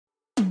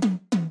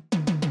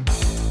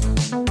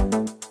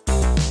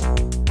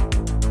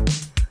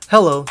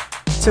Hello,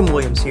 Tim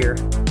Williams here.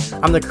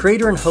 I'm the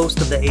creator and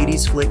host of the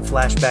 80s Flick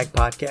Flashback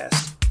Podcast.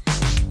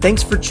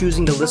 Thanks for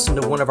choosing to listen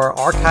to one of our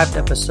archived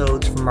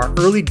episodes from our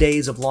early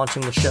days of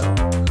launching the show.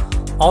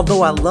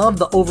 Although I love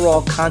the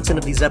overall content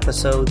of these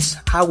episodes,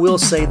 I will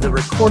say the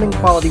recording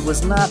quality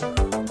was not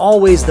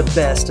always the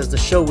best as the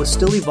show was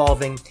still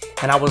evolving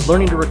and I was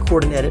learning to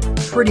record and edit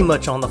pretty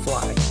much on the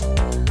fly.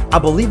 I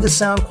believe the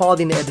sound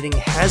quality and editing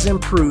has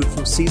improved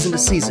from season to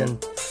season,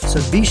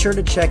 so be sure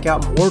to check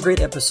out more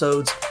great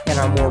episodes in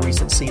our more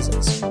recent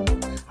seasons.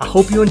 I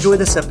hope you enjoy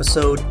this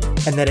episode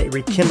and that it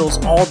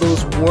rekindles all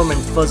those warm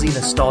and fuzzy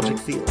nostalgic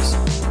feels.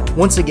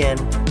 Once again,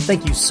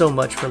 thank you so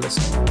much for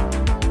listening.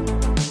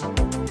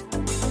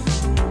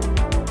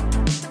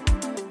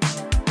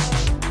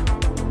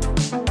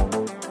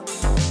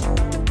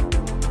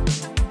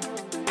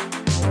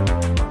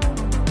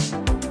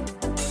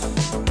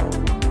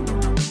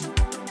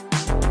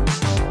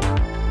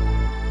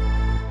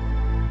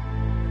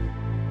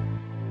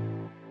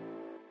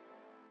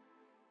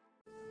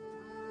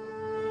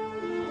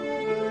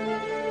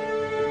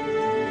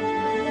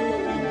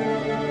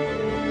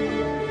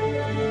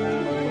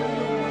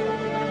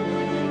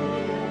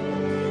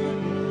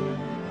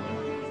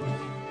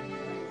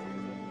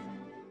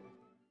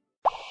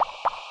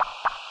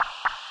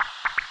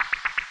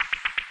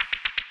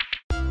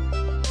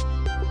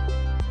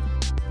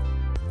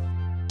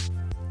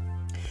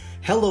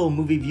 Hello,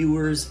 movie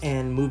viewers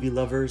and movie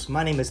lovers.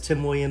 My name is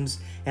Tim Williams,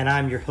 and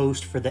I'm your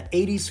host for the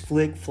 80s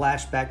Flick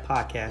Flashback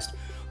Podcast,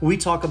 where we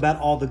talk about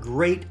all the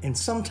great and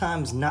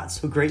sometimes not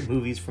so great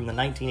movies from the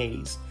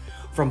 1980s.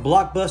 From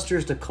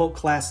blockbusters to cult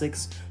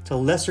classics to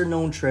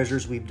lesser-known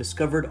treasures we've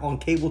discovered on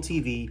cable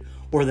TV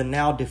or the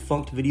now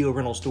defunct video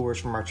rental stores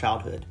from our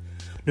childhood.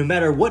 No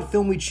matter what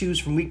film we choose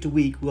from week to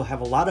week, we'll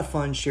have a lot of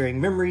fun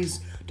sharing memories,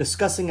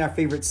 discussing our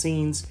favorite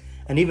scenes,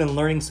 and even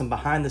learning some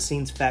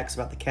behind-the-scenes facts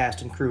about the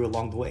cast and crew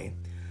along the way.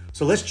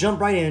 So let's jump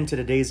right into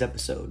today's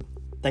episode.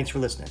 Thanks for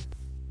listening.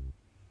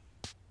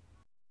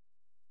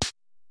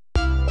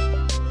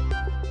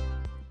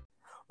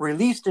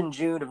 Released in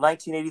June of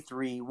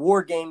 1983,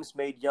 War Games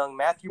made young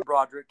Matthew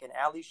Broderick and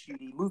Ali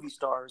Sheedy movie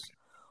stars,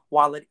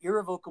 while it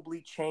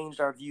irrevocably changed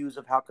our views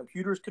of how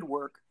computers could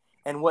work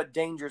and what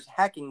dangers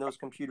hacking those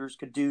computers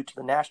could do to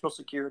the national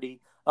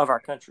security of our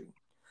country.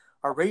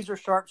 A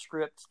razor-sharp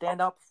script,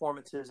 standout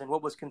performances, and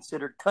what was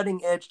considered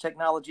cutting-edge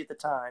technology at the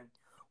time,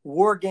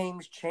 War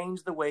Games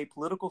changed the way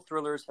political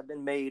thrillers have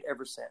been made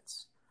ever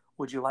since.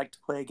 Would you like to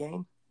play a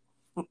game?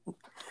 All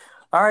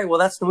right, well,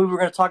 that's the movie we're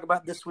going to talk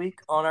about this week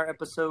on our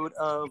episode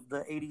of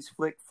the 80s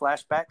Flick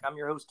Flashback. I'm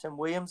your host, Tim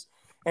Williams,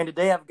 and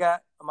today I've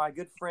got my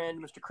good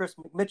friend, Mr. Chris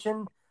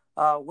McMitchin,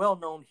 well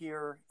known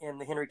here in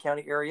the Henry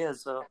County area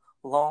as a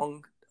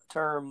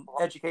long-term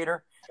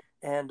educator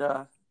and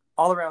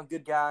all-around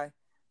good guy.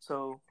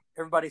 So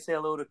everybody say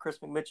hello to Chris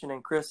McMitchin,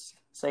 and Chris,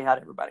 say hi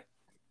to everybody.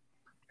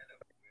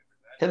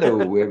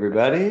 Hello,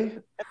 everybody.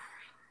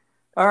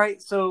 All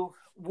right, so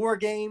War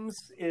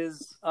Games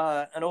is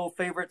an old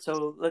favorite.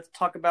 So let's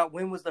talk about,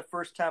 when was the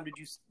first time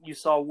you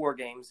saw War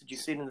Games? Did you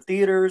see it in the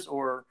theaters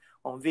or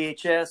on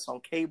VHS,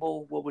 on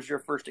cable? What was your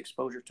first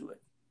exposure to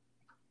it?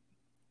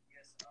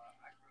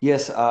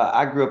 Yes,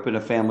 I grew up in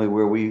a family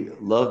where we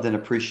loved and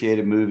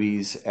appreciated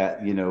movies.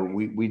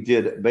 We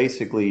did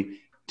basically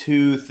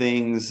two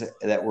things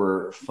that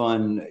were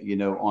fun,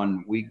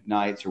 on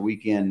weeknights or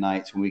weekend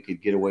nights when we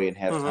could get away and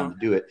have time to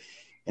do it.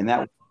 And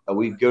that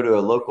we'd go to a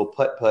local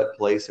putt-putt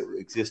place that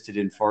existed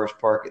in Forest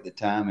Park at the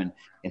time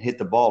and hit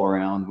the ball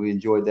around. We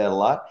enjoyed that a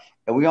lot.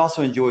 And we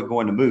also enjoyed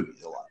going to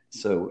movies a lot.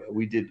 So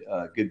we did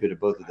a good bit of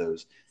both of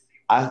those.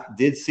 I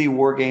did see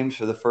War Games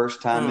for the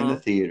first time in the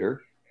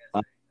theater.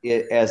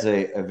 As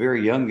a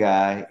very young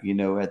guy,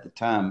 at the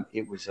time,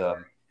 it was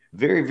a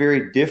very,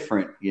 very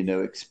different,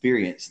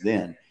 experience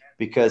then,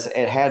 because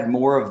it had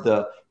more of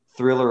the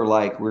thriller,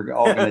 like we're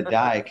all going to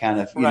die kind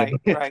of,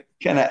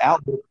 kind of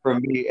outlook for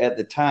me at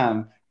the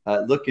time.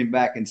 Looking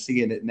back and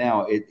seeing it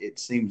now, it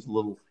seems a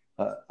little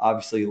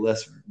obviously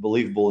less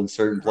believable in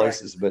certain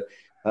places, but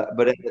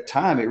at the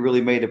time, it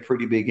really made a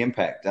pretty big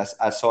impact.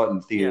 I saw it in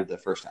the theater the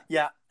first time.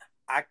 Yeah,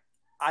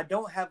 I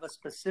don't have a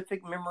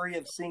specific memory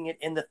of seeing it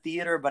in the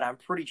theater, but I'm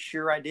pretty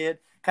sure I did.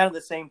 Kind of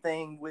the same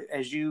thing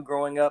as you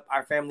growing up.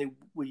 Our family,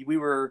 we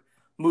were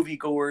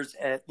moviegoers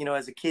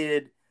as a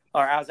kid.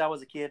 Or as I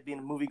was a kid,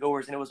 being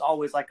moviegoers, and it was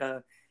always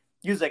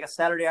usually like a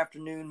Saturday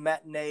afternoon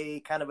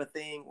matinee kind of a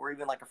thing, or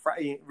even like a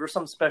Friday, or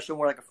something special,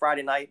 more like a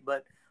Friday night.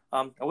 But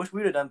I wish we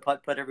would have done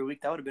putt-putt every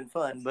week. That would have been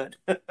fun. But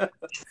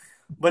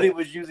but it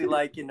was usually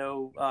like,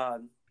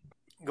 going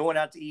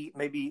out to eat.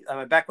 Maybe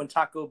back when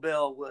Taco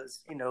Bell was,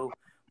 a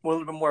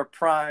little bit more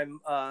prime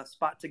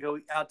spot to go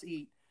out to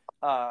eat.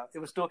 It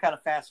was still kind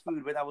of fast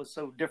food, but that was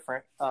so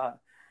different.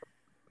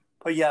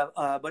 But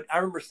I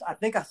remember, I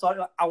think I saw it,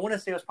 I want to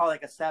say it was probably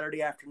like a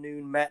Saturday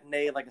afternoon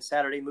matinee, like a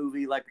Saturday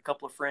movie, like a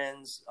couple of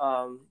friends.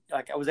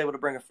 Like I was able to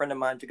bring a friend of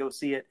mine to go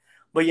see it.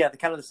 But yeah,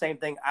 kind of the same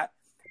thing.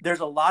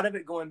 There's a lot of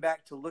it going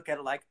back to look at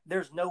it like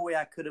there's no way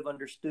I could have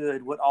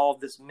understood what all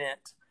of this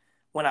meant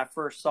when I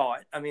first saw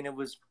it. I mean, it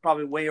was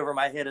probably way over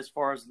my head as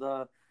far as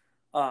the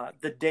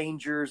the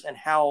dangers and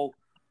how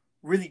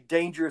really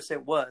dangerous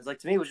it was. Like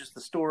to me, it was just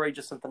the story,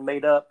 just something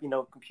made up.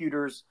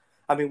 Computers.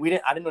 I mean,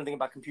 I didn't know anything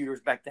about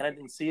computers back then. I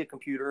didn't see a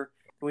computer.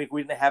 We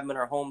didn't have them in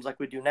our homes like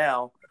we do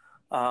now.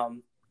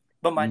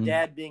 But my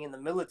dad being in the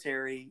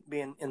military,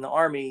 being in the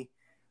Army,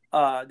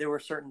 there were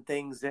certain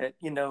things that,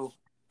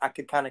 I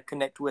could kind of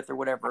connect with or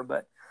whatever.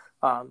 But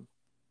I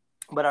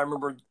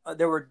remember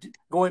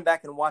going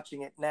back and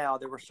watching it now,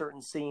 there were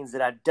certain scenes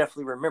that I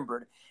definitely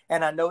remembered.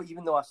 And I know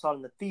even though I saw it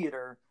in the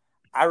theater,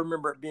 I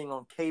remember it being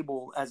on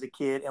cable as a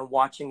kid and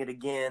watching it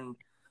again,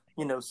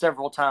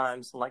 several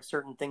times. And like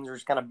certain things are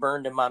just kind of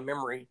burned in my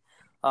memory.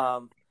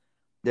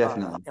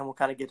 Definitely. And we'll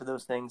kind of get to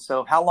those things.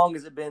 So how long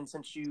has it been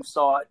since you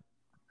saw it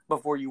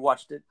before you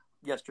watched it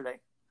yesterday?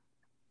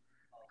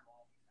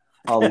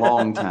 A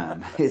long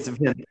time. It's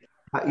been,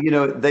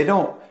 they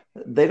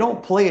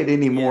don't play it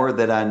anymore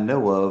that I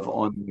know of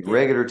on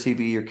regular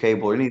TV or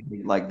cable or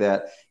anything like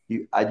that.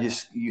 You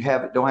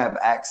don't have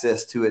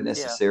access to it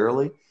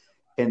necessarily.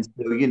 And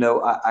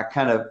so, I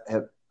kind of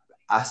have,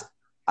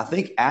 I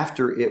think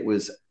after it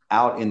was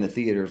out in the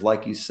theaters,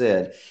 like you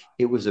said,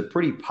 it was a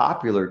pretty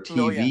popular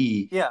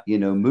TV,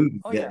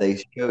 movie that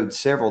they showed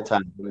several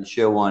times. It would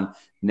show on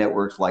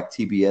networks like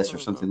TBS or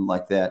something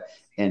like that.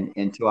 And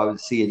until I would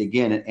see it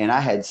again. And I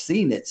had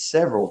seen it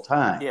several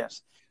times.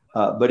 Yes.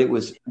 But it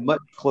was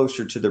much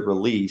closer to the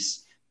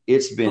release.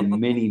 It's been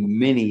many,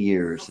 many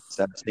years since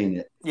I've seen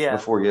it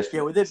before yesterday.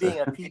 Yeah, with it being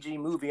a PG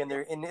movie in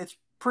there, and it's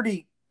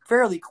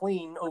fairly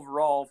clean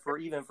overall for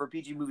a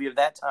PG movie of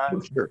that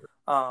time. Sure.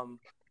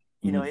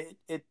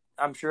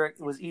 I'm sure it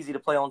was easy to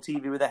play on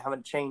TV without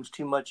having to change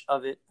too much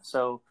of it.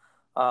 So,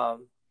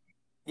 and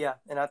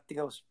I think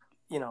it was,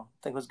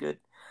 good.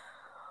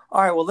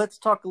 All right, well, let's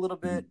talk a little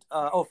bit.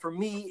 For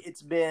me,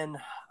 it's been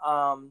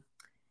long.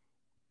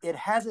 It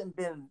hasn't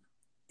been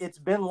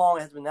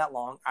that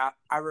long.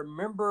 I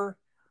remember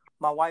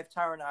my wife,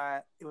 Tyra, and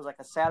I, it was like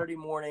a Saturday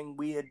morning.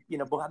 We had, I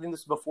think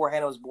this was before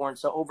Hannah was born,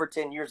 so over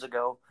 10 years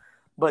ago.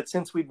 But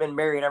since we've been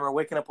married, I remember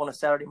waking up on a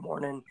Saturday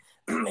morning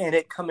and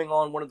it coming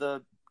on one of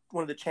the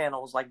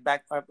channels, like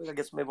back, I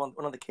guess maybe on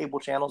one of the cable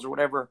channels or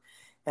whatever.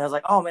 And I was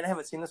like, oh man, I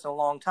haven't seen this in a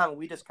long time. And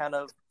we just kind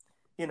of,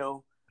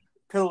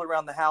 piddled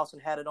around the house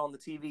and had it on the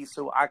TV.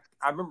 So I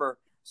remember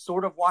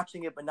sort of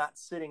watching it, but not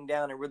sitting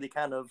down and really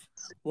kind of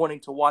wanting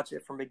to watch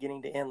it from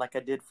beginning to end like I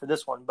did for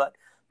this one. But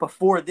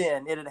before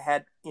then, it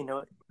had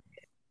to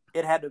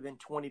have been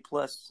 20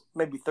 plus,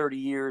 maybe 30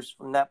 years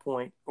from that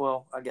point.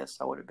 Well, I guess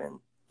I would have been,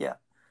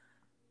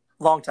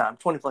 long time,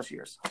 20 plus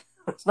years.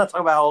 Let's not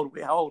talk about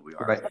how old we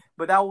are. Right.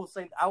 But I will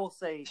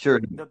say sure.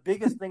 The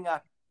biggest thing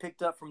I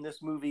picked up from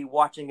this movie,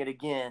 watching it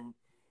again,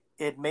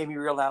 it made me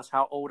realize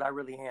how old I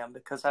really am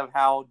because of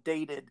how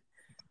dated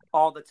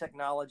all the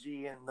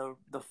technology and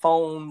the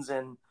phones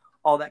and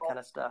all that kind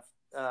of stuff.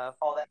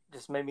 All that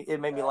just made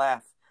me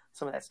laugh.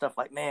 Some of that stuff,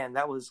 like, man,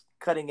 that was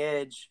cutting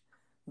edge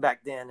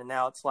back then, and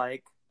now it's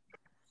like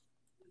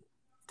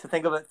to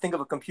think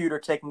of a computer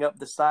taking up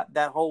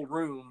that whole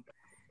room,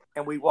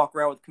 and we walk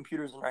around with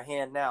computers in our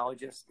hand now.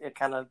 It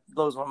kind of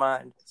blows my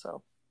mind.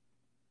 So,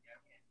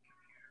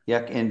 yeah,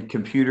 and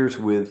computers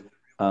with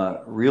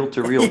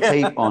reel-to-reel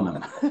tape on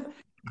them.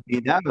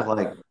 I was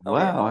like,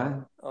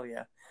 wow. Oh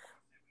yeah.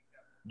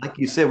 Like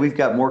you said, we've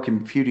got more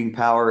computing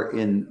power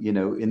in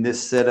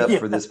this setup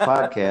for this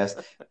podcast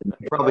than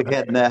we probably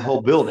had in that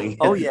whole building.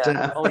 Oh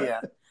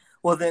yeah.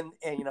 Well then,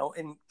 and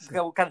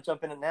we'll kind of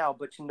jump in it now,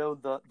 but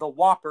the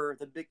Whopper,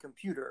 the big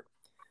computer,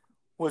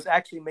 was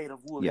actually made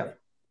of wood. Yeah.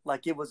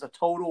 Like it was a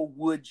total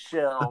wood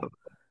shell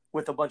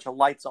with a bunch of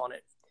lights on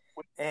it.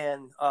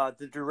 And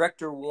the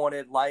director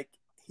wanted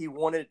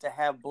it to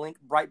have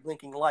bright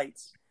blinking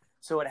lights,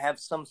 so it have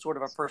some sort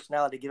of a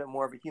personality, give it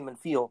more of a human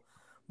feel.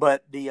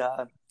 But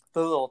the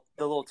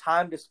little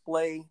time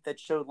display that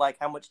showed like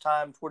how much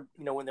time toward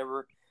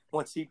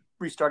once he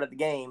restarted the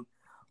game,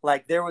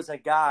 like there was a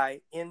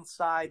guy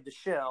inside the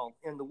shell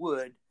in the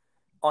wood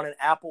on an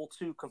Apple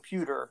II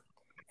computer,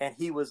 and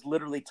he was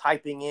literally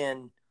typing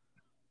in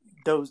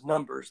those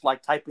numbers,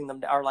 like typing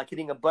them or like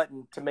hitting a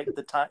button to make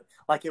the time.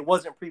 Like it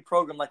wasn't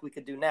pre-programmed like we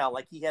could do now.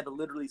 Like he had to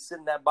literally sit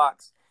in that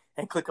box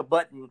and click a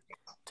button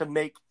to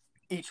make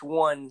each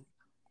one,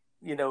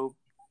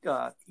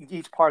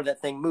 each part of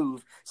that thing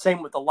move.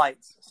 Same with the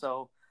lights.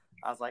 So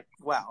I was like,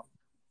 wow,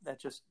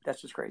 that's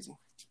just crazy.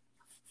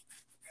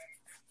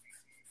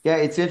 Yeah,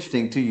 it's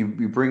interesting too.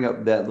 You bring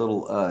up that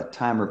little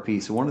timer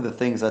piece. One of the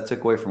things I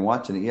took away from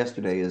watching it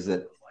yesterday is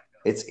that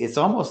it's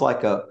almost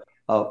like a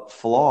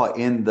flaw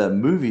in the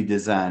movie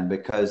design,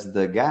 because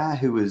the guy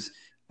who was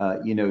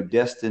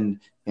destined,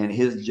 and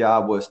his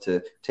job was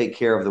to take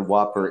care of the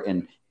Whopper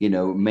and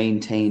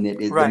maintain it.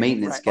 The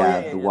maintenance guy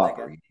of the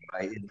Whopper,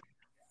 right?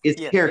 It's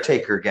the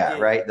caretaker guy,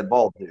 right? The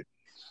bald dude.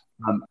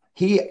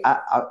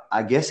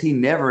 I guess he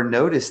never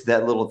noticed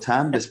that little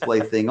time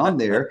display thing on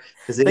there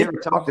because they never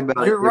talked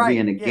about there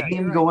being a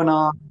game going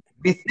on.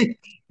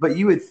 But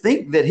you would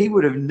think that he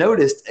would have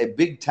noticed a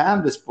big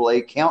time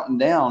display counting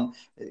down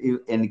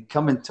and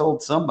come and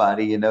told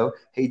somebody,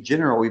 hey,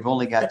 General, we've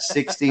only got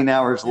 16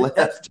 hours left.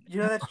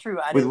 That's true.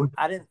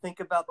 I didn't think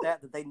about that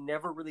they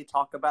never really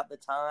talk about the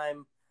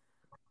time.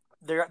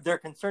 They're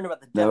concerned about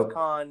the DEF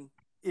CON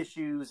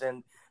issues,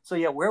 and so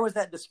where was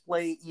that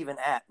display even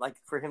at? Like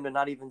for him to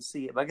not even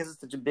see it. But I guess it's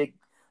such a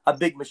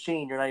big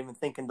machine, you're not even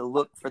thinking to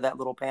look for that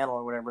little panel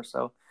or whatever.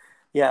 So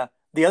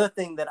the other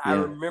thing that I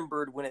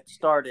remembered when it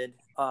started,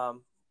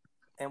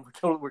 and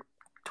we're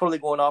totally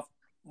going off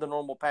the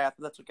normal path,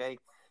 but that's okay.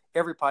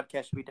 Every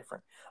podcast should be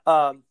different.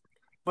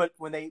 But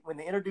when they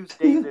introduced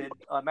David,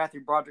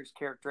 Matthew Broderick's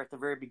character at the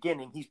very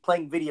beginning, he's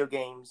playing video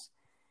games,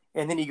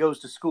 and then he goes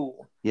to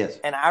school. Yes.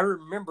 And I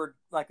remembered,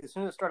 like, as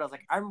soon as it started, I was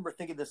like, I remember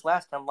thinking this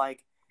last time,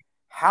 like,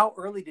 how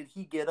early did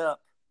he get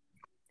up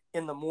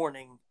in the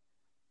morning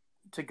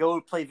to go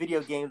play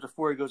video games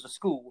before he goes to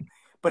school?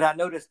 But I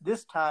noticed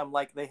this time,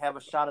 like, they have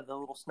a shot of the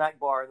little snack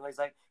bar, and he's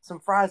like, some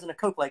fries and a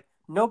Coke. Like,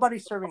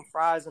 nobody's serving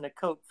fries and a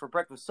Coke for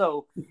breakfast.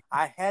 So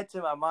I had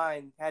to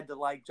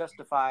like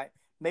justify,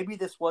 maybe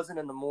this wasn't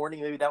in the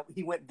morning. Maybe that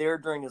he went there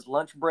during his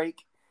lunch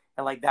break,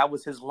 and like that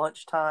was his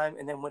lunch time,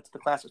 and then went to the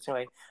classroom.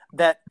 Anyway,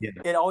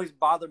 it always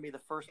bothered me the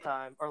first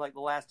time, or like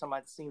the last time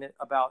I'd seen it,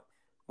 about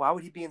why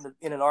would he be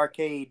in an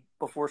arcade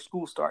before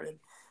school started?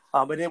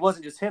 But it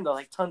wasn't just him though.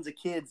 Like tons of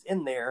kids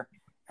in there,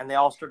 and they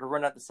all started to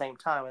run at the same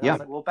time. And I was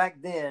like, well,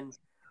 back then,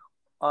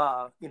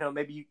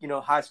 maybe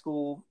high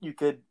school, you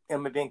could,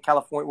 and maybe in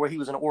California, where he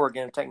was in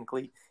Oregon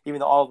technically, even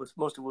though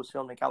most of it was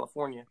filmed in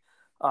California.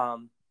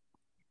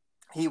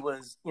 He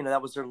was,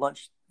 that was their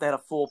lunch. They had a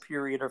full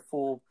period or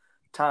full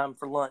time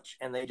for lunch,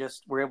 and they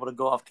just were able to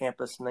go off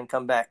campus and then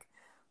come back.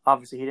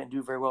 Obviously, he didn't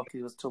do very well because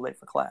he was too late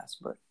for class.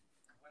 But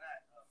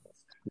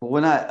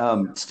when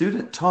I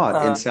student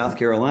taught in South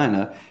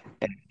Carolina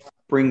at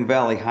Spring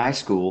Valley High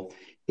School,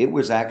 it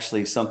was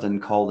actually something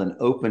called an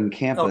open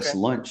campus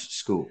lunch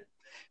school,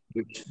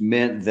 which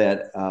meant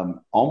that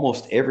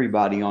almost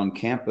everybody on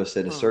campus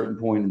at a certain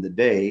point in the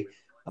day,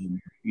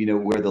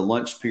 where the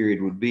lunch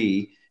period would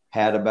be,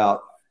 had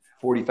about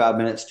 45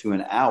 minutes to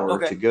an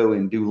hour to go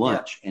and do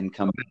lunch and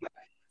come back.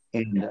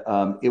 And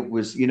it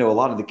was, a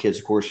lot of the kids,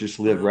 of course, just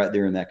lived right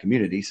there in that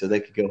community, so they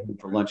could go home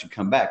for lunch and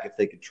come back if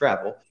they could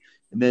travel.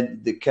 And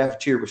then the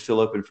cafeteria was still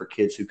open for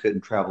kids who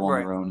couldn't travel on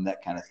their own and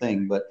that kind of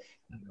thing. But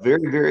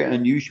very, very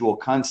unusual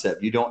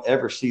concept. You don't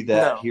ever see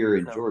that here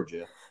in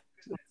Georgia.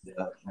 It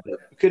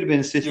could have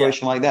been a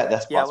situation like that.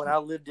 That's possible. When I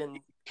lived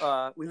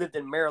we lived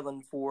in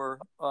Maryland for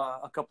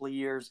a couple of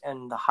years,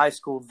 and the high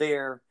school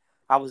there,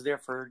 I was there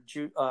for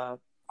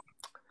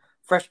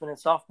freshman and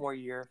sophomore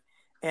year,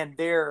 and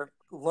their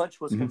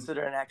lunch was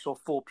considered an actual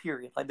full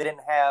period. Like they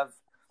didn't have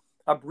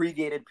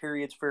abbreviated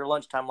periods for your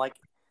lunchtime. Like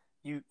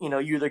you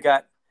either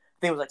got, I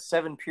think it was like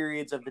 7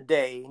 periods of the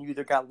day, and you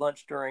either got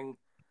lunch during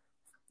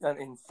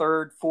in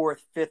 3rd, 4th,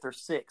 5th, or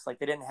 6th. Like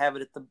they didn't have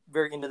it at the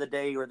very end of the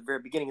day or the very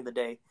beginning of the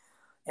day.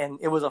 And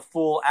it was a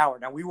full hour.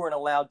 Now we weren't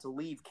allowed to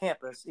leave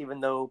campus,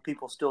 even though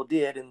people still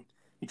did. And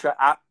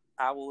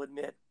I will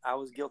admit I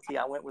was guilty.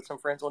 I went with some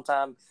friends one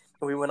time,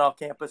 and we went off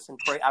campus and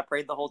I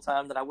prayed the whole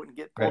time that I wouldn't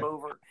get pulled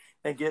over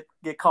and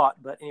get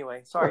caught. But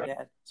anyway, sorry,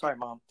 Dad. Sorry,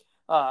 Mom.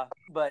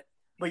 But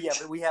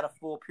we had a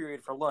full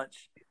period for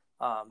lunch.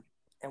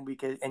 And we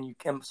could,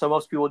 so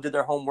most people did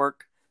their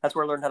homework. That's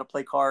where I learned how to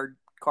play card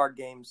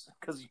games,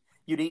 because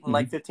you'd eat in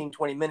like 15,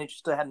 20 minutes. You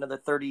still had another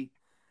 30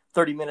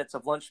 minutes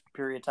of lunch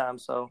period time.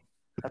 So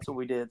that's what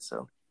we did.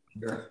 So,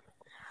 all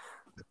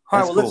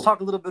right, well, let's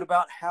talk a little bit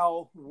about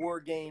how war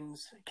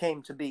games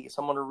came to be.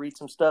 So I'm going to read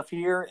some stuff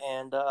here,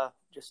 and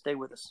just stay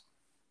with us.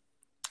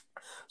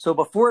 So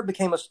before it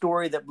became a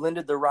story that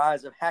blended the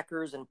rise of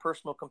hackers and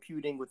personal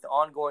computing with the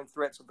ongoing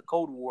threats of the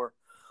Cold War,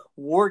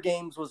 war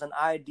games was an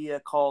idea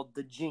called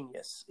the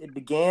genius. It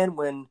began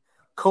when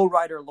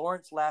co-writer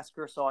Lawrence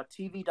Lasker saw a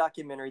TV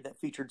documentary that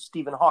featured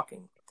Stephen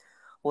Hawking.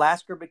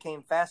 Lasker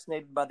became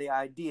fascinated by the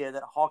idea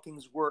that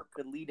Hawking's work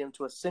could lead him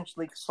to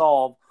essentially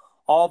solve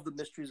all of the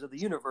mysteries of the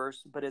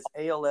universe, but his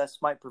ALS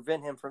might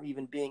prevent him from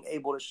even being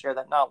able to share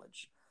that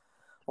knowledge.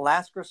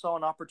 Lasker saw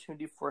an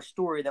opportunity for a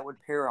story that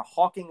would pair a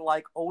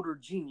Hawking-like older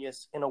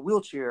genius in a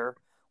wheelchair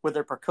with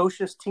a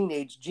precocious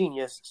teenage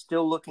genius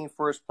still looking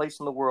for his place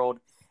in the world,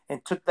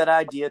 and took that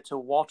idea to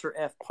Walter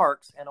F.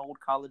 Parks, an old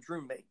college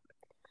roommate.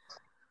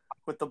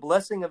 With the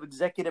blessing of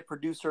executive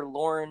producer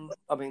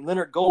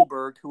Leonard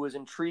Goldberg, who was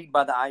intrigued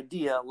by the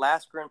idea,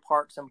 Lasker and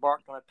Parks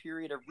embarked on a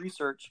period of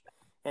research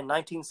in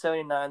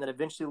 1979 that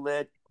eventually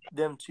led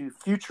them to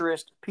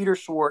futurist Peter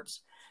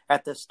Schwartz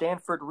at the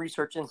Stanford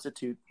Research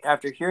Institute.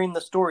 After hearing the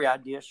story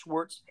idea,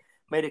 Schwartz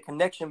made a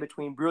connection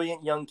between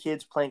brilliant young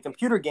kids playing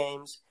computer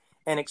games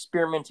and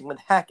experimenting with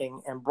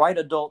hacking, and bright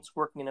adults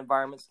working in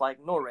environments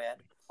like NORAD,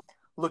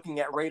 looking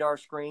at radar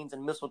screens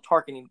and missile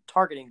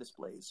targeting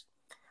displays.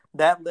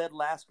 That led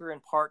Lasker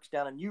and Parks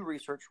down a new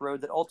research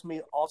road that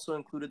ultimately also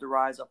included the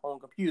rise of home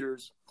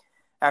computers.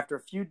 After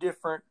a few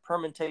different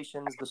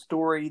permutations, the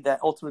story that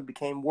ultimately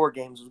became War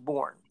Games was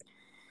born.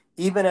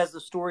 Even as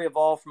the story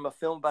evolved from a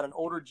film about an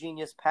older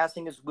genius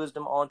passing his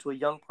wisdom on to a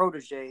young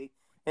protege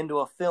into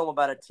a film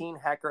about a teen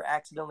hacker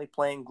accidentally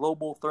playing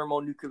global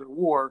thermonuclear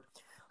war,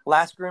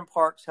 Lasker and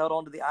Parks held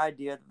on to the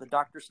idea that the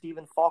Dr.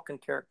 Stephen Falcon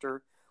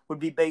character would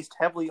be based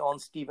heavily on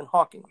Stephen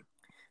Hawking.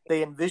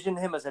 They envisioned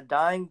him as a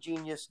dying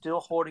genius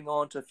still holding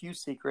on to a few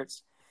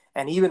secrets,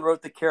 and even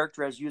wrote the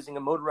character as using a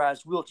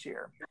motorized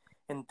wheelchair.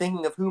 In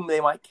thinking of whom they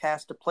might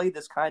cast to play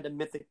this kind of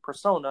mythic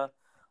persona,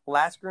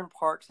 Lasker and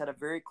Parks had a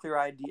very clear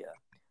idea.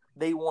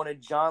 They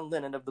wanted John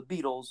Lennon of the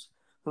Beatles,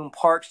 whom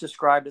Parks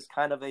described as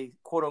kind of a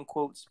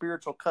quote-unquote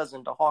spiritual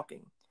cousin to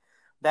Hawking.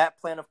 That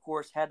plan, of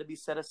course, had to be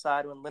set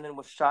aside when Lennon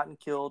was shot and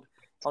killed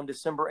on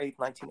December 8,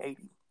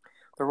 1980.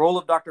 The role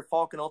of Dr.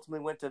 Falcon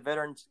ultimately went to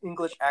veteran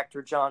English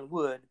actor John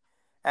Wood.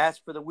 As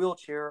for the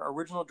wheelchair,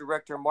 original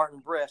director Martin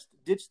Brest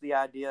ditched the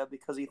idea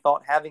because he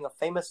thought having a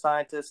famous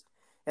scientist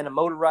in a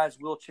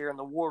motorized wheelchair in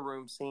the war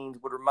room scenes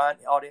would remind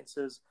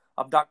audiences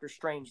of Dr.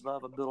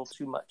 Strangelove a little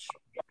too much.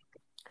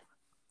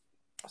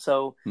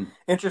 So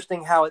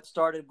interesting how it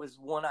started was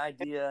one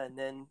idea and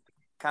then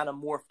kind of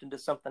morphed into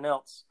something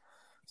else.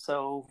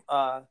 So,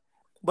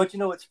 but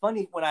it's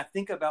funny when I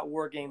think about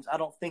War Games, I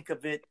don't think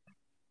of it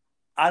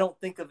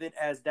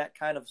as that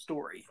kind of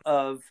story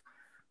of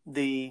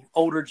the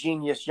older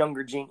genius,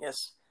 younger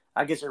genius.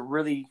 I guess it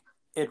really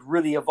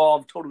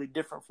evolved totally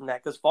different from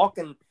that, because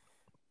Falcon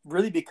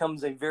really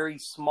becomes a very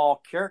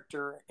small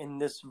character in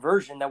this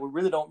version that we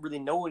really don't really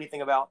know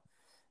anything about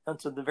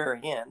until the very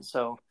end.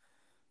 So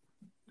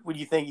what do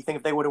you think? You think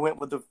if they would have went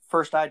with the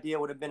first idea,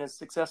 would have been as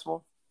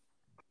successful?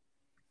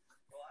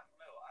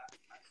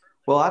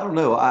 Well, I don't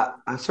know.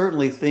 I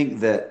certainly think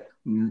that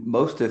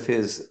most of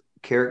his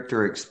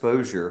character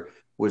exposure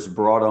was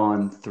brought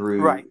on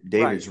through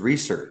David's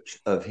research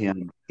of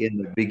him in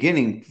the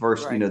beginning,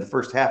 the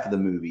first half of the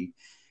movie.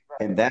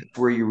 And that's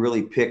where you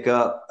really pick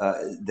up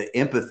the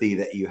empathy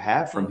that you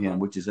have from him,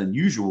 which is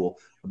unusual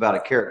about a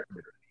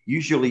character.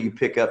 Usually you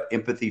pick up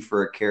empathy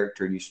for a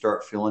character and you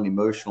start feeling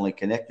emotionally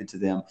connected to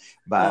them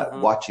by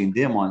watching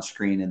them on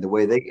screen and the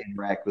way they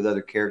interact with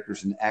other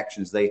characters and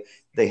actions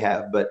they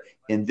have. But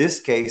in this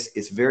case,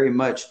 it's very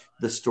much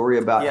the story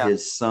about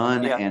his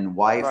son and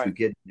wife who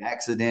get in an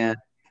accident.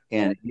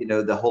 And,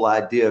 the whole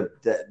idea of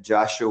that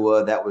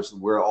Joshua, that was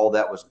where all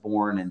that was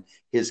born, and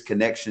his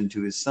connection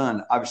to his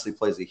son obviously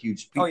plays a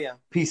huge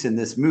piece in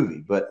this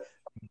movie. But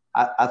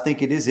I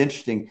think it is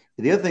interesting.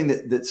 The other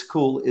thing that's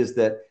cool is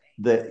that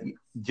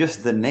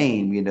just the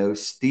name,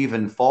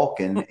 Stephen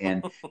Falcon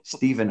and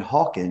Stephen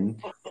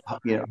Hawking,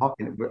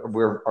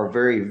 are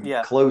very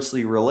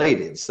closely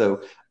related.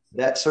 So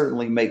that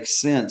certainly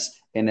makes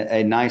sense and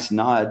a nice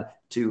nod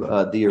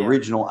to the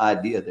original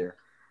idea there.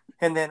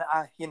 And then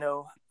I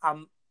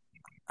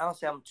don't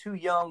say I'm too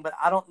young, but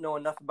I don't know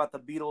enough about the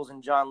Beatles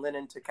and John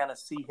Lennon to kind of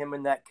see him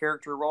in that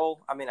character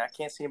role. I mean, I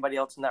can't see anybody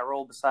else in that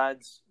role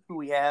besides who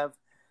we have.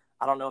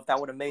 I don't know if that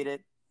would have made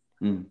it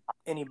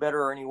any better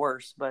or any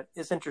worse, but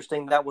it's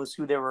interesting that was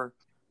who they were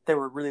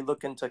really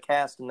looking to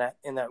cast in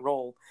that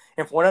role.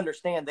 And from what I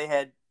understand, they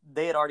had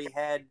already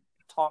had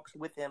talks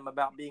with him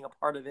about being a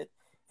part of it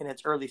in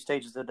its early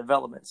stages of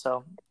development.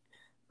 So,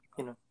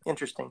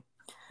 interesting.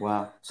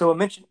 Wow. So I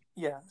mentioned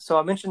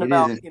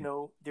about,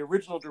 the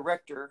original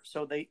director.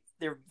 So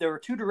there were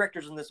two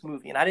directors in this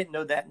movie, and I didn't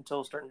know that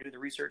until starting to do the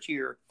research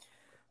here.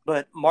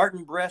 But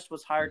Martin Brest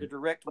was hired to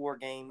direct War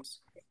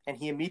Games, and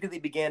he immediately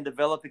began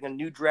developing a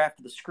new draft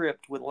of the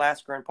script with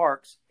Lasker and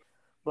Parks,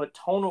 but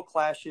tonal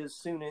clashes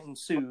soon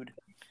ensued.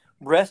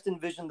 Brest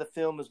envisioned the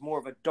film as more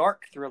of a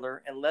dark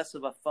thriller and less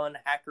of a fun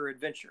hacker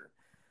adventure,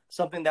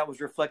 something that was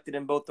reflected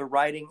in both the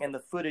writing and the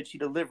footage he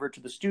delivered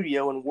to the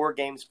studio when War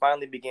Games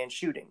finally began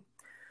shooting.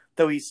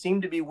 Though he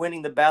seemed to be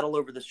winning the battle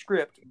over the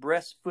script,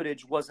 Brest's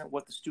footage wasn't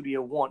what the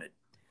studio wanted.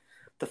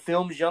 The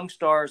film's young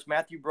stars,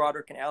 Matthew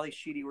Broderick and Ali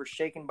Sheedy, were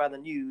shaken by the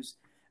news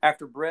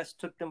after Brest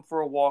took them for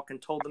a walk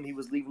and told them he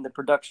was leaving the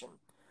production.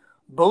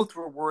 Both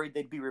were worried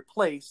they'd be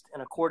replaced,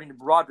 and according to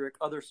Broderick,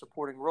 other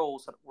supporting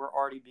roles were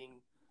already being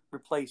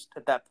replaced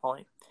at that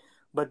point.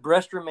 But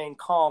Brest remained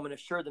calm and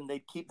assured them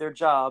they'd keep their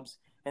jobs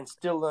and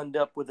still end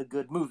up with a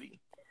good movie.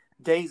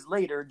 Days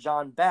later,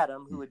 John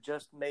Badham, who had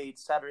just made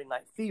Saturday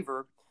Night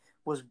Fever,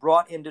 was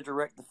brought in to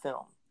direct the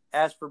film.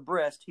 As for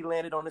Brest, he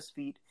landed on his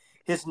feet.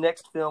 His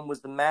next film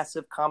was the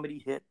massive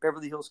comedy hit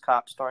Beverly Hills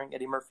Cop, starring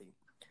Eddie Murphy.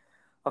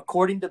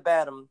 According to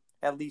Badham,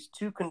 at least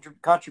two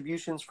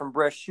contributions from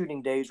Brest's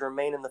shooting days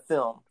remain in the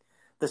film.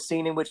 The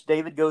scene in which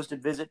David goes to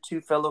visit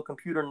two fellow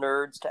computer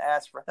nerds to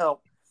ask for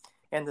help,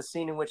 and the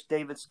scene in which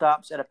David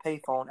stops at a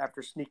payphone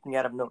after sneaking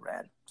out of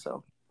NORAD.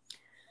 So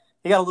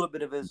he got a little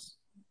bit of his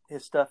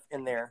stuff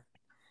in there.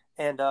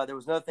 And there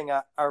was another thing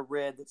I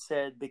read that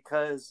said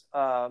because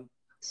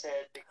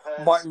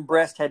Martin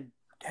Brest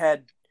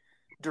had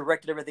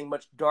directed everything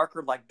much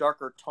darker, like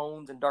darker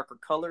tones and darker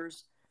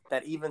colors,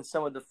 that even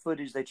some of the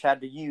footage they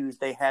tried to use,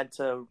 they had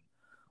to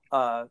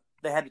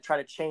try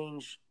to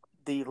change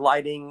the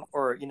lighting,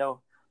 or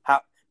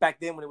how back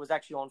then when it was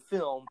actually on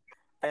film,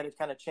 they had to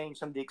kind of change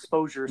some of the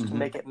exposures to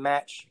make it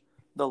match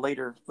the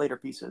later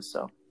pieces.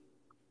 So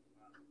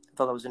I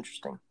thought that was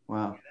interesting.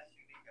 Wow.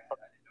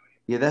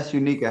 Yeah, that's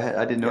unique.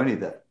 I didn't know any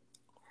of that.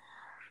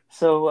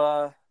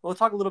 So we'll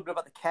talk a little bit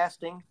about the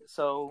casting.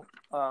 So,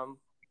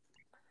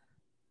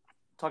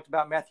 talked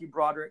about Matthew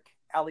Broderick,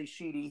 Ali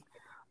Sheedy.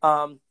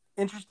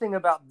 Interesting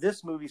about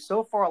this movie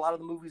so far, a lot of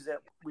the movies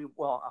that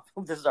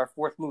this is our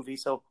fourth movie,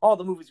 so all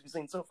the movies we've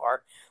seen so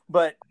far,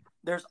 but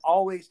there's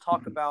always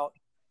talk about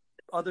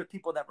other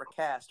people that were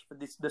cast for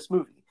this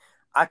movie.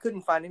 I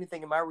couldn't find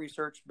anything in my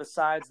research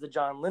besides the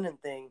John Lennon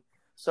thing.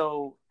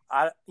 So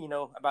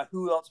about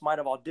who else might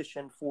have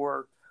auditioned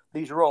for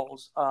these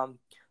roles.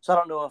 So I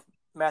don't know if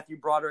Matthew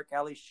Broderick,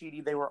 Ali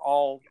Sheedy, they were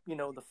all,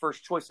 the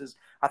first choices.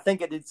 I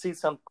think I did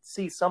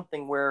see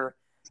something where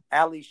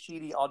Ali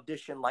Sheedy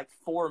auditioned like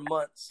 4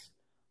 months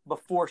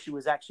before she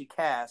was actually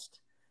cast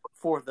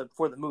for the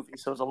movie.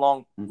 So it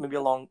was maybe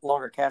a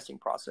longer casting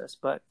process.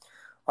 But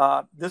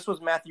this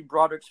was Matthew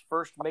Broderick's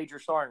first major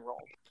starring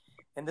role.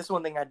 And this is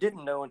one thing I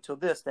didn't know until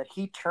that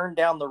he turned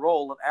down the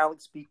role of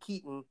Alex B.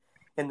 Keaton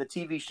in the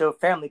TV show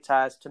Family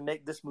Ties to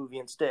make this movie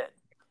instead.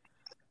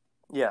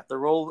 Yeah, the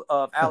role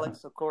of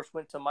Alex, of course,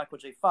 went to Michael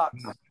J.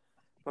 Fox,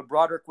 but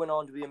Broderick went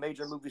on to be a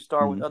major movie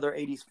star with other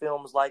 80s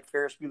films like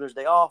Ferris Bueller's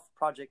Day Off,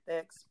 Project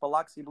X,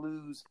 Biloxi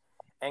Blues,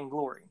 and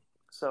Glory.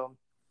 So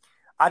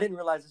I didn't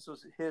realize this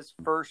was his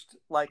first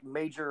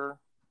major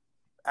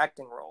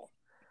acting role.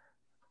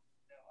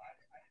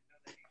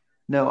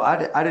 No,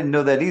 I didn't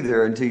know that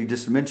either until you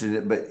just mentioned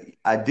it. But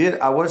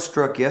I was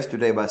struck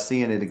yesterday by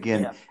seeing it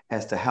again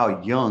as to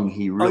how young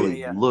he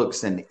really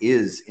looks and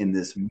is in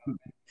this movie.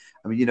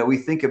 I mean, we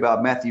think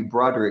about Matthew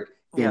Broderick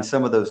in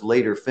some of those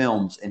later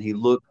films, and he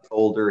looks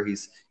older.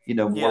 He's,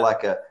 more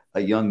like a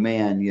young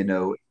man,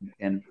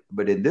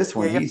 but in this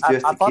one, he's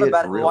just I a thought kid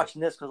about for it real.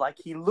 watching this because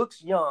he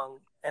looks young,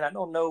 and I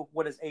don't know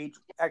what his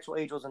actual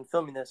age was in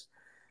filming this.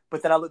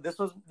 But then I looked.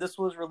 This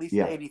was released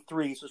in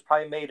 '83, so it's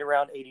probably made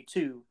around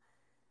 '82.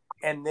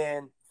 And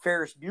then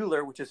Ferris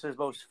Bueller, which is his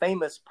most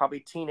famous,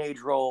 probably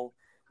teenage role,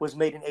 was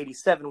made in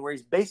 '87, where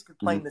he's basically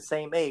playing the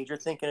same age. You're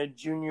thinking a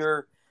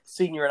junior,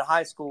 senior in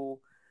high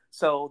school.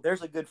 So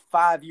there's a good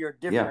 5-year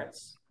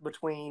difference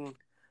between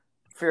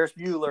Ferris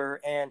Bueller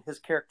and his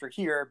character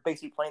here,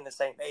 basically playing the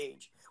same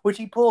age, which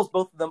he pulls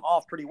both of them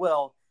off pretty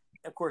well.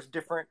 Of course,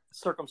 different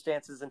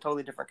circumstances and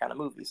totally different kind of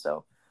movies.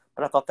 So,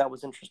 but I thought that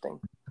was interesting.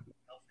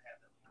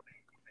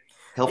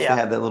 Helps to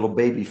have that little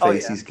baby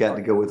face he's got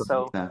to go with.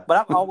 So, but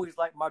I've always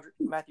liked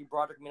Matthew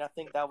Broderick. I mean, I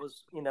think that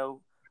was,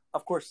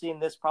 of course, seeing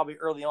this probably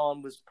early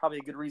on was probably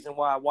a good reason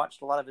why I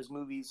watched a lot of his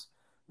movies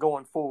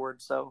going forward.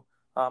 So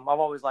I've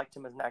always liked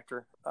him as an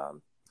actor.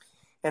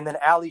 And then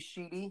Ali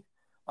Sheedy,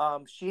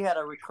 she had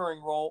a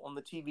recurring role on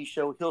the TV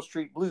show Hill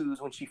Street Blues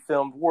when she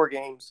filmed War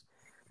Games.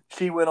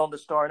 She went on to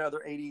star in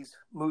other 80s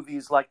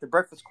movies like The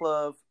Breakfast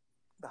Club,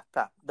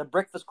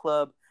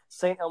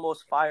 St.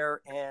 Elmo's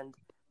Fire, and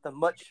the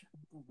much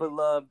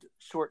beloved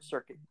Short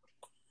Circuit.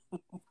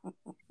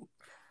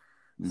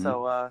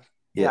 So,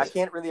 I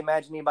can't really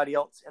imagine anybody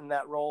else in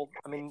that role.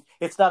 I mean,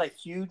 it's not a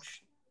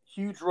huge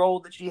role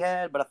that she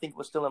had, but I think it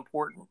was still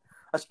important,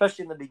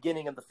 especially in the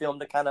beginning of the film,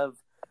 to kind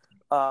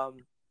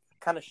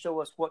of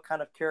show us what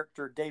kind of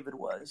character David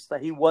was,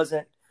 that he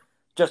wasn't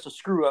just a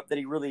screw up, that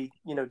he really,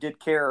 did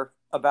care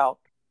about,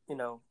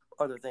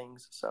 other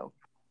things. So,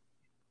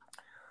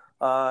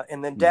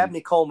 and then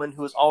Dabney Coleman,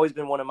 who has always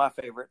been one of my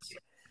favorites.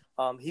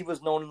 He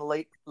was known in the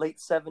late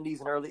 70s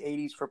and early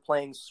 80s for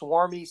playing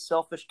swarmy,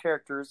 selfish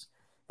characters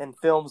in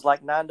films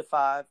like 9 to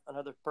 5,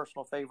 another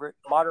personal favorite,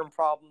 Modern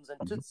Problems, and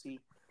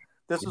Tootsie.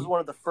 This was one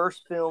of the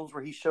first films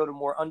where he showed a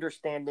more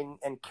understanding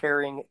and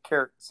caring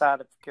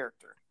side of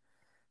character.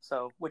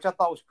 So, which I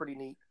thought was pretty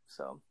neat.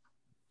 So,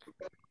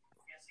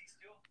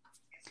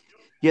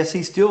 yes,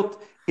 it's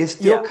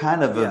still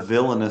kind of a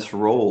villainous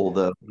role,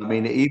 though. I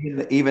mean,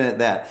 even at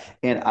that,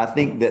 and I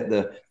think that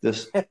the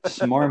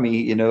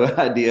smarmy,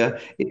 idea,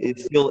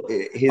 it's still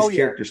his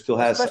character still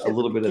has especially a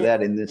little bit of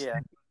that in this. Yeah.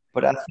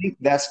 But I think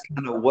that's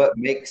kind of what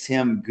makes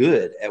him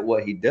good at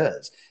what he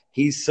does.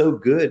 He's so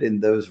good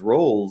in those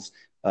roles,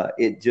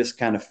 it just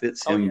kind of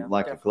fits him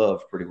like a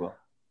glove pretty well.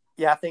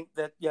 Yeah, I think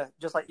that.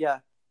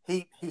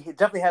 He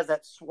definitely has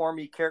that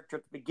swarmy character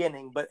at the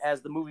beginning, but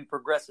as the movie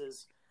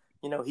progresses,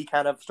 he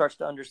kind of starts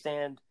to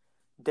understand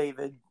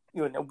David,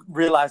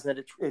 realizing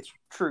that it's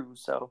true.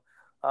 So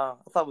I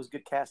thought it was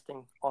good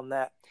casting on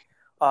that.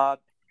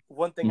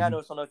 One thing I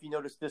noticed, I don't know if you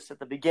noticed this at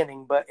the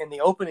beginning, but in the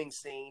opening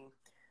scene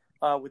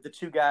with the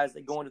two guys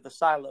that go into the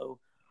silo,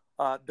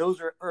 those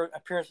are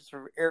appearances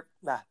for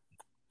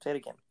say it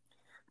again.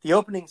 The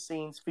opening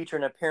scenes feature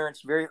an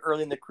appearance very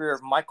early in the career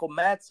of Michael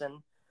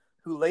Madsen,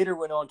 who later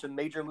went on to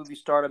major movie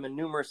stardom in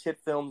numerous hit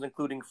films,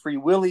 including Free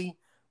Willy,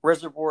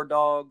 Reservoir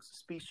Dogs,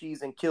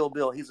 Species, and Kill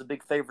Bill. He's a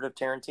big favorite of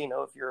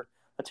Tarantino, if you're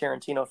a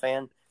Tarantino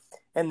fan.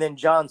 And then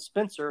John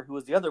Spencer, who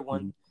was the other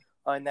one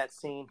in that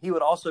scene, he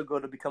would also go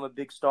to become a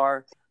big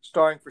star,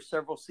 starring for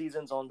several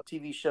seasons on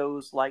TV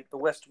shows like The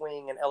West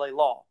Wing and LA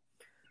Law.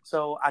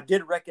 So I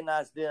did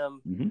recognize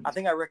them. I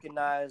think I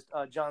recognized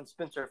John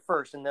Spencer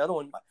first, and the other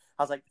one,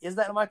 I was like, is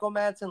that Michael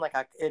Madsen?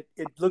 It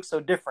looks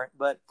so different,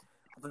 but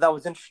I thought that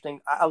was interesting.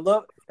 I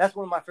love, that's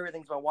one of my favorite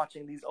things about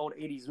watching these old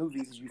 80s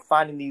movies, is you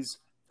finding these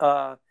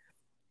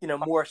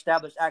more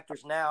established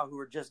actors now who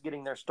are just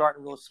getting their start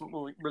in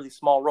really, really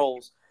small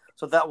roles.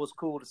 So that was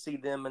cool to see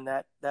them in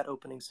that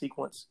opening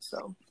sequence.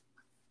 So.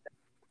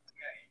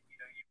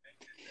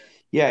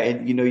 Yeah,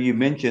 and you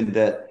mentioned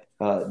that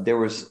there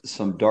was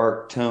some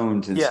dark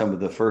tones in some of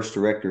the first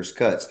director's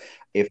cuts.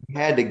 If I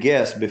had to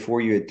guess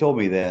before you had told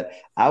me that,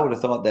 I would have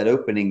thought that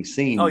opening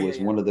scene was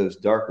one of those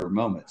darker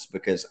moments,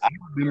 because I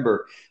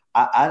remember,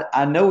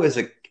 I know as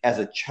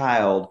a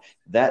child,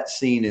 that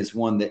scene is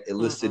one that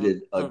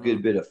elicited a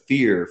good bit of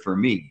fear for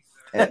me.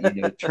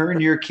 Turn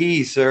your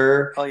key,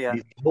 sir. Oh yeah.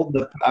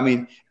 I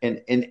mean,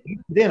 and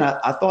then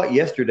I thought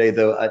yesterday,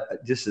 though,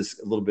 this is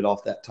a little bit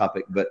off that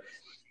topic, but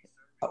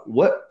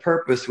what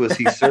purpose was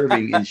he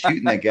serving in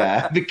shooting that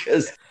guy?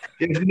 Because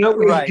there's no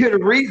way he could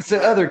have reached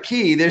the other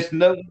key. There's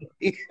no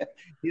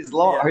his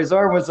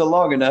arm wasn't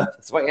long enough.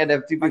 That's why he had to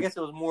have two people. I guess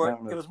it was more.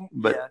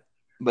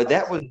 But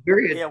that was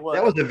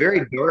that was a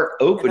very dark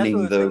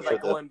opening, though.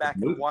 Like going back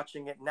and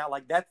watching it now,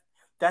 like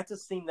that's a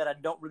scene that I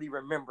don't really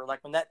remember. Like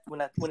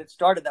when it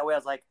started that way, I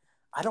was like,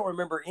 I don't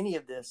remember any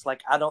of this.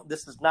 Like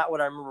this is not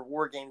what I remember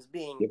War Games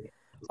being.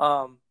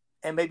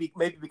 And maybe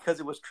because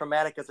it was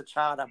traumatic as a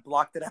child, I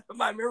blocked it out of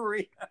my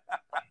memory.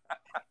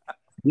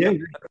 Yeah,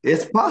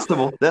 it's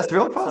possible. That's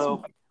real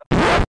possible.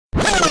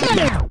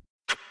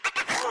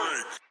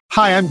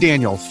 Hi, I'm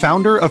Daniel,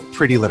 founder of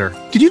Pretty Litter.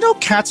 Did you know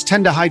cats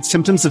tend to hide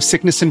symptoms of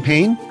sickness and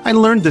pain? I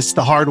learned this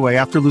the hard way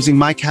after losing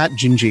my cat,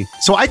 Gingy.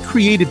 So I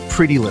created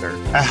Pretty Litter,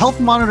 a health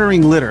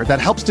monitoring litter that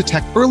helps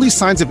detect early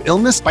signs of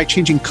illness by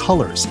changing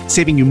colors,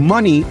 saving you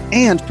money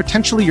and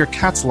potentially your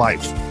cat's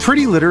life.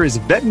 Pretty Litter is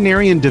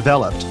veterinarian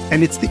developed,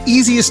 and it's the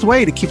easiest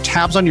way to keep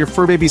tabs on your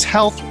fur baby's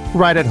health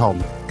right at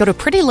home. Go to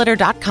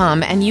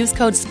prettylitter.com and use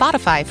code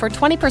SPOTIFY for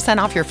 20%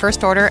 off your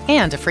first order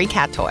and a free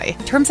cat toy.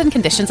 Terms and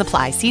conditions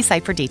apply. See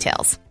site for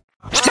details.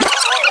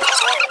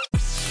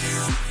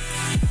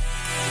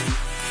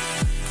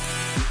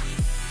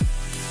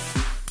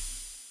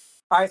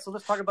 All right, so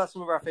let's talk about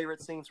some of our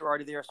favorite scenes. We're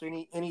already there. So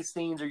any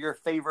scenes are your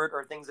favorite,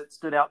 or things that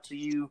stood out to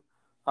you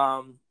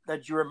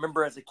that you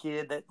remember as a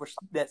kid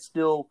that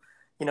still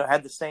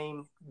had the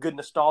same good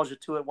nostalgia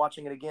to it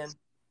watching it again?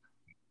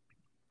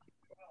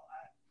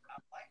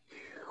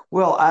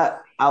 Well,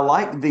 I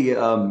like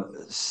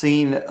the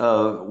scene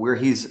where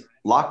he's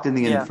locked in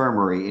the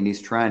infirmary and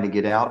he's trying to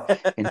get out,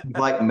 and he's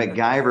like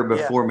MacGyver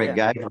before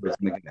MacGyver is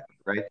MacGyver,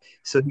 right?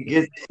 So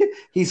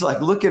he's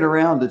like looking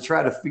around to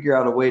try to figure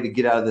out a way to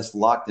get out of this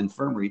locked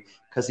infirmary,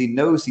 because he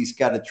knows he's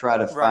got to try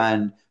to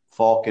find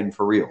Falcon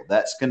for real.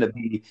 That's going to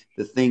be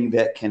the thing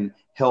that can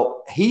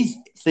help.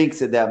 He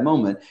thinks at that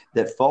moment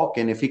that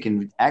Falcon, if he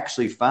can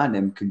actually find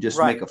him, can just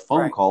make a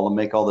phone call and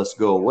make all this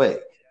go away.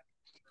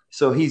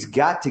 So he's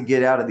got to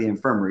get out of the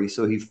infirmary.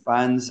 So he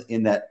finds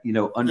in that,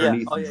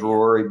 underneath the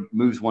drawer, he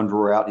moves one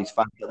drawer out, and he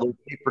finds that little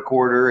tape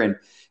recorder,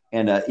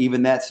 and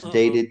even that's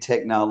dated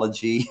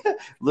technology,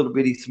 little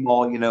bitty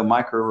small,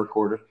 micro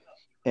recorder.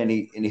 And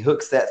he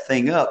hooks that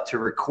thing up to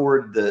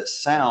record the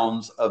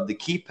sounds of the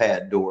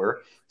keypad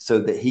door so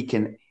that he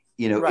can,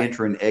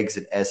 enter and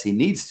exit as he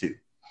needs to,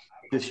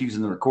 just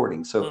using the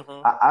recording. So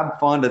I'm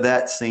fond of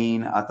that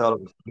scene. I thought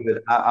it was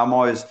good. I've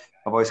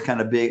always kind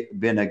of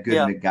been a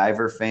good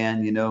MacGyver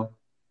fan,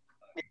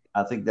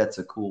 I think that's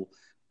a cool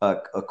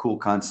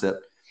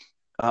concept.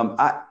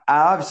 I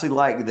obviously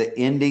like the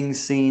ending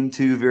scene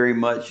too very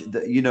much.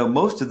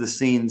 Most of the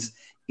scenes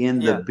in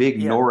the big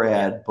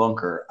NORAD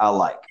bunker I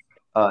like.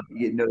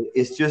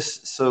 It's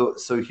just so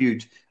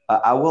huge.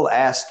 I will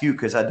ask you,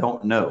 because I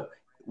don't know,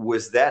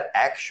 was that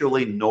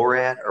actually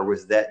NORAD or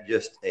was that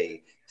just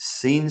a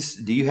scene?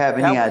 Do you have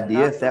any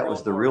idea if that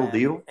was the real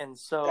deal? And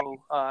so,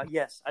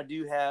 yes, I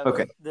do have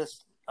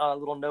this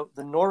little note.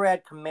 The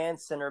NORAD Command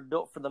Center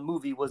built for the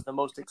movie was the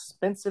most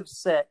expensive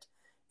set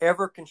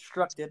ever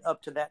constructed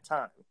up to that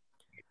time.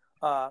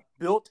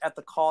 Built at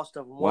the cost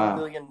of $1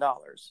 million.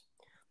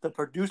 The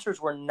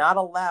producers were not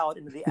allowed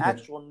into the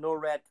actual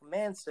NORAD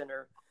Command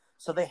Center,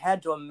 so they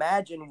had to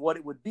imagine what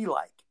it would be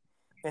like.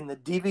 In the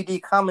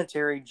DVD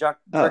commentary,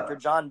 director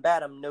John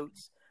Badham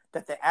notes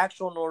that the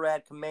actual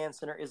NORAD Command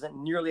Center isn't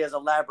nearly as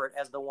elaborate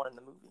as the one in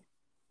the movie.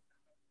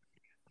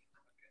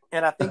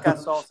 And I think I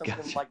saw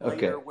something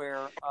later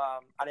where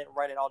I didn't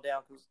write it all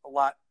down because it's a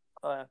lot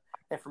of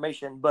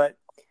information, but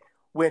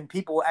when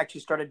people actually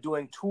started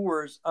doing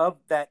tours of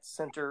that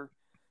center,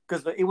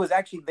 because it was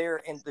actually there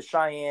in the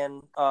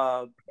Cheyenne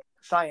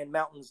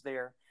Mountains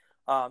there.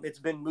 It's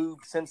been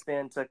moved since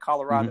then to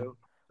Colorado.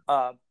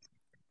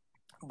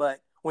 But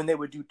when they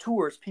would do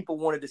tours, people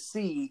wanted to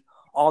see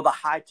all the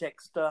high-tech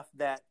stuff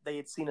that they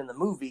had seen in the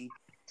movie,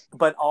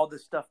 but all the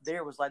stuff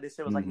there was like, they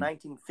said it was like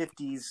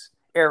 1950s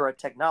era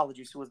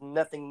technology, so it was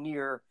nothing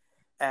near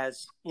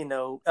as,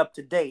 up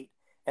to date.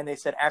 And they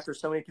said after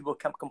so many people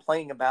kept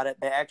complaining about it,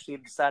 they actually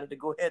decided to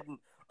go ahead and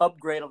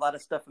upgrade a lot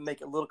of stuff and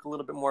make it look a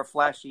little bit more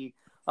flashy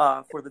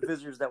for the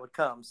visitors that would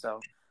come.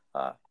 So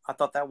I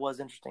thought that was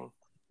interesting.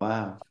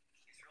 Wow.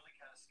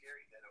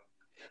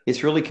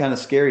 it's really kind of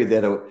scary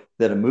that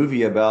a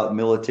movie about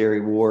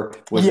military war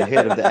was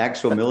ahead of the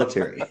actual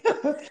military.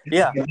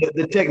 Yeah.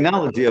 The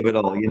technology of it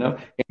all,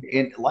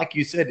 and like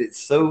you said, it's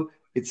so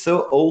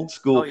old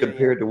school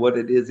compared to what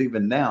it is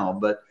even now.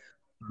 But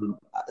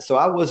so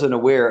I wasn't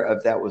aware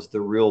if that was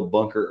the real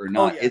bunker or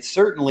not. It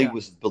certainly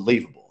was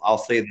believable. I'll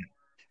say that.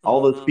 All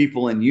those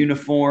people in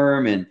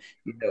uniform and,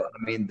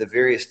 the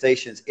various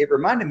stations. It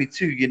reminded me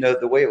too,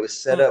 the way it was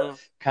set up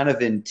kind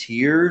of in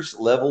tiers,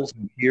 levels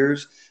and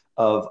tiers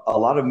of a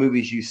lot of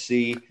movies you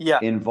see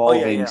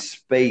involving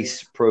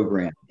space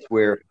programs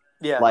where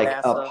like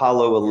NASA,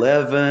 Apollo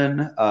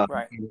 11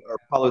 or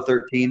Apollo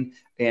 13.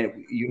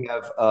 And you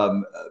have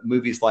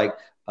movies like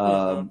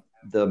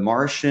The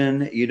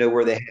Martian,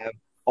 where they have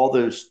all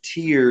those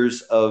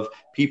tiers of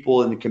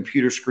people in the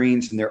computer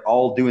screens and they're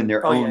all doing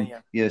their own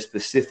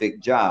specific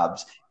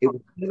jobs. It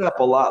was set up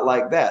a lot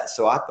like that.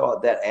 So I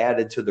thought that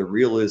added to the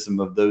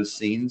realism of those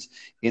scenes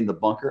in the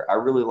bunker. I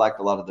really liked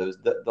a lot of those.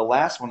 The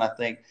last one, I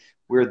think,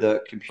 where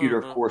the computer,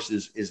 of course,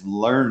 is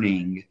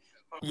learning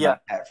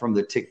from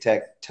the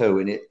tic-tac-toe,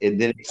 and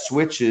then it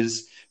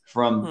switches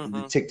from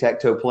the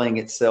tic-tac-toe playing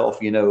itself,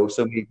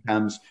 so many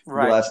times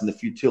realizing the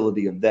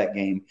futility of that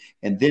game,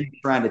 and then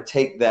trying to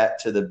take that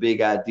to the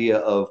big idea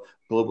of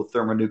global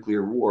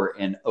thermonuclear war,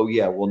 and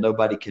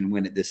nobody can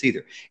win at this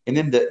either. And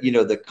then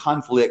the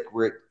conflict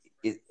where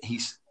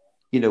he's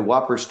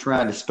Whopper's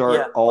trying to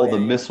start the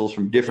missiles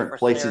from different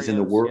places in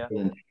the world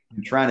and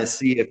trying to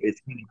see if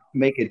it's going to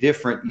make a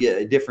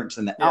difference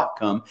in the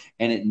outcome,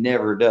 and it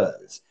never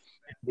does.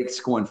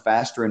 It's going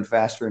faster and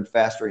faster and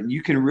faster, and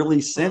you can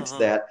really sense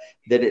that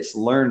it's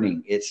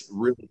learning. It's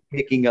really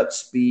picking up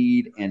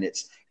speed, and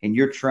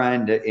you're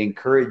trying to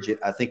encourage it.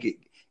 I think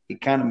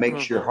it kind of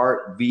makes your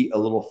heart beat a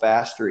little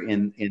faster.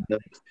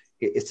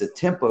 It's a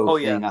tempo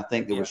thing. I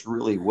think that was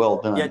really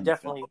well done. Yeah,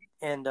 definitely.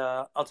 And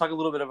I'll talk a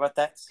little bit about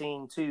that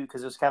scene too,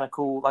 because it's kind of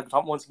cool. Like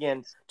once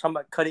again, talking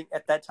about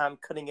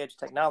cutting edge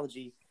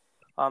technology.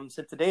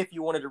 So today, if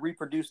you wanted to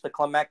reproduce the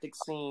climactic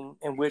scene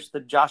in which the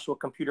Joshua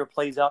computer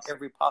plays out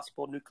every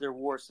possible nuclear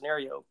war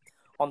scenario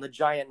on the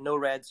giant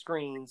NORAD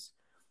screens,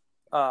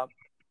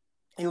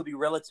 it would be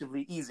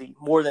relatively easy.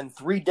 More than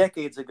 3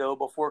 decades ago,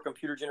 before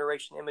computer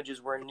generation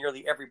images were in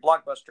nearly every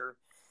blockbuster,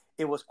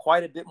 it was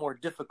quite a bit more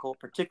difficult,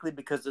 particularly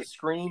because the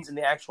screens in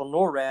the actual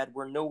NORAD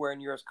were nowhere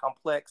near as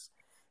complex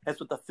as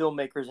what the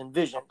filmmakers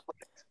envisioned.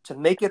 To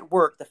make it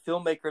work, the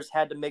filmmakers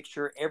had to make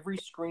sure every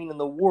screen in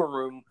the war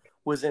room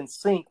was in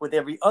sync with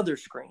every other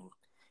screen,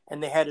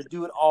 and they had to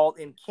do it all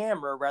in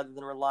camera rather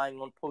than relying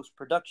on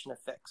post-production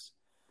effects.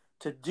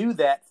 To do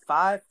that,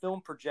 5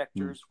 film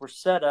projectors were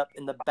set up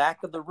in the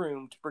back of the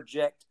room to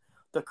project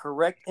the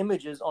correct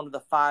images onto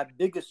the 5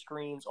 biggest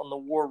screens on the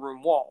war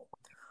room wall,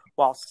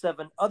 while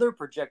 7 other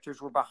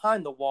projectors were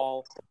behind the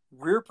wall,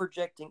 rear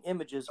projecting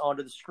images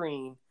onto the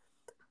screen.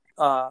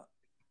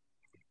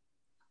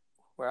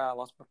 Where I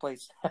lost my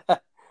place.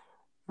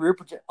 Rear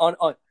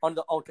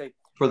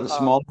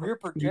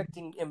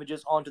projecting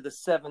images onto the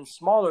 7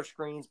 smaller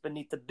screens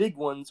beneath the big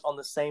ones on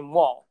the same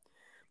wall.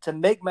 To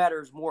make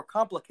matters more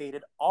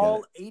complicated,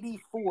 all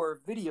 84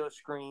 video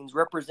screens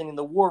representing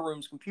the war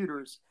room's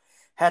computers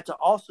had to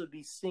also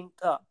be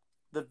synced up.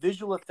 The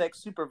visual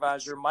effects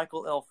supervisor,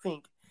 Michael L.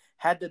 Fink,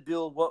 had to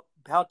build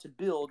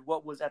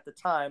what was at the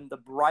time the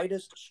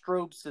brightest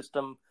strobe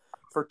system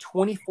for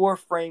 24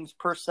 frames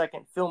per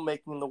second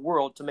filmmaking in the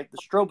world to make the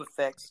strobe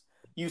effects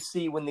you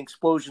see when the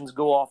explosions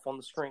go off on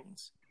the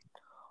screens.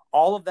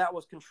 All of that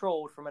was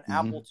controlled from an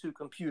Apple II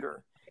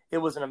computer. It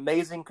was an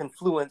amazing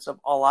confluence of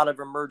a lot of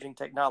emerging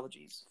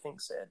technologies,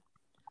 Fink said.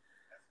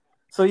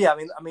 So yeah,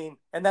 I mean,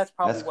 and that's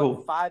probably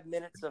cool. 5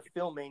 minutes of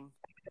filming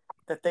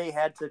that they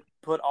had to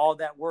put all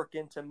that work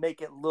in to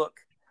make it look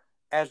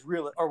as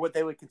real, or what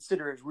they would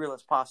consider as real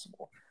as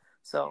possible.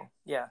 So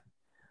yeah,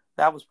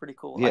 that was pretty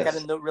cool. Yes. Like I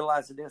didn't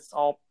realize that it's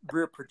all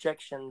rear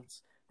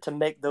projections to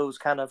make those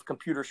kind of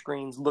computer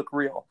screens look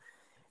real.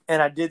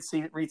 And I did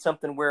read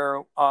something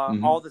where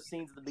all the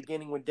scenes at the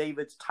beginning when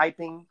David's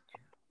typing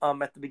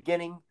at the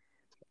beginning,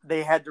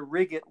 they had to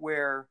rig it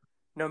where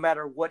no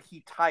matter what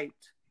he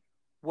typed,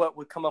 what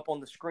would come up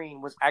on the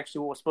screen was actually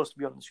what was supposed to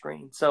be on the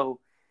screen. So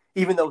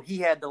even though he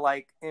had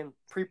to, in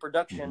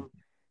pre-production,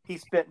 he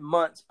spent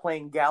months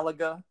playing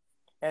Galaga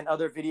and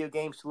other video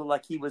games to look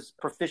like he was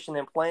proficient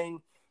in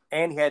playing,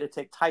 and he had to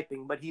take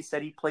typing. But he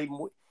said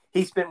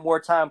he spent more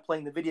time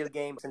playing the video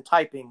games than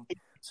typing,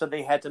 so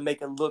they had to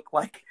make it look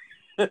like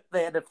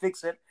they had to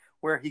fix it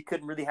where he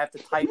couldn't really have to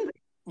type,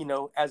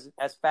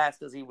 as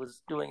fast as he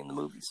was doing in the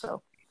movie.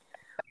 So,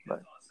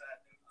 but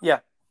yeah.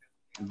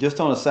 Just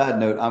on a side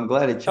note, I'm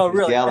glad it chose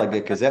Galaga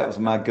because that was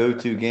my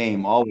go-to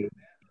game always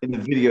in the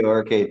video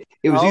arcade.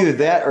 It was either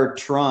that or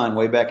Tron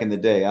way back in the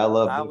day. I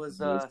loved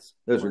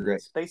those were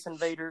great. Space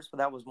Invaders, but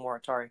that was more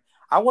Atari.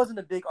 I wasn't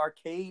a big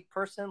arcade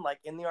person, like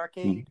in the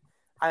arcade,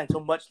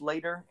 until much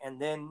later, and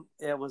then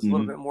it was a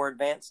little bit more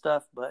advanced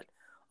stuff. But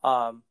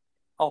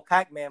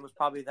Pac-Man was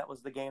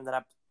the game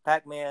that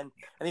Pac-Man, and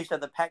they used to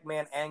have the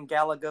Pac-Man and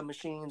Galaga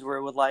machines where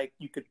it would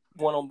you could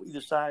one on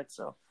either side.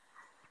 So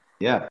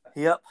yeah,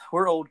 yep,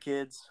 we're old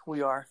kids.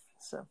 We are.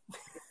 So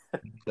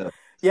So,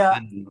 yeah,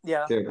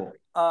 yeah. terrible.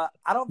 I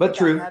don't But think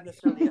true. I have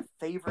necessarily a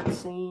favorite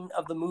scene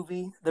of the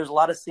movie. There's a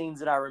lot of scenes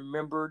that I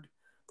remembered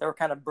that were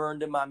kind of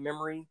burned in my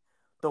memory.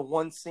 The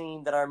one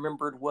scene that I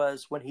remembered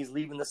was when he's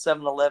leaving the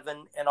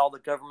 7-Eleven and all the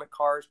government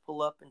cars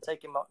pull up and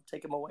take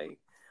him away.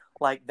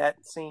 Like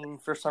that scene,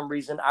 for some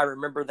reason, I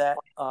remember that.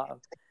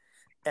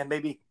 And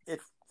maybe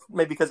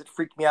because it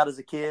freaked me out as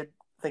a kid,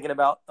 thinking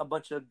about a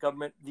bunch of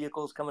government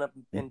vehicles coming up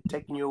and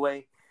taking you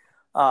away.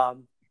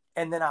 And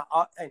then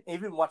I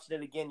even watching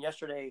it again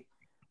yesterday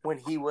when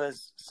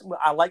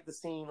I like the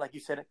scene, like you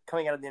said,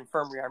 coming out of the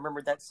infirmary. I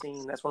remember that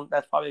scene. That's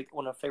probably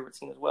one of my favorite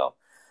scenes as well.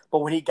 But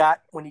when he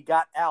got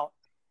out,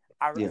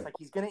 I was like,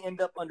 he's going to end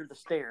up under the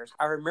stairs.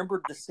 I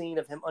remembered the scene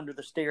of him under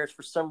the stairs.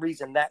 For some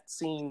reason, that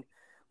scene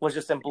was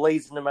just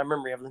emblazoned in my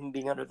memory of him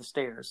being under the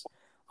stairs.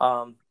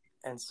 And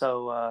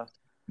so,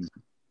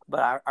 but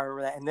I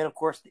remember that. And then, of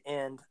course, the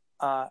end.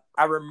 I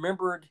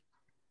remember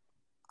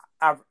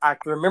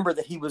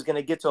that he was going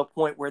to get to a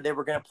point where they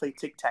were going to play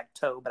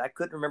tic-tac-toe, but I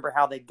couldn't remember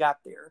how they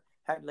got there,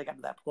 how they got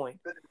to that point.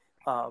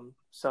 But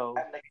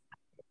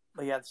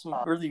yeah, some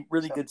really,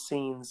 really good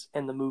scenes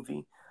in the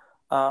movie.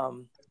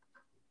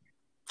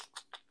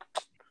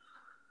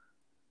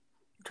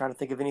 Trying to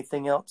think of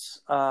anything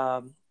else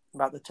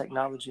about the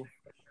technology.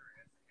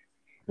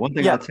 One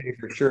thing I'll tell you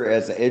for sure,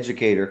 as an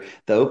educator,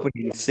 the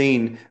opening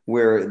scene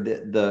where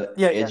the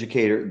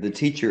educator, their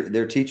teacher,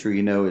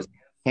 is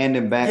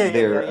handing back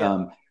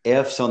their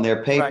F's on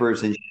their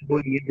papers and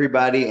showing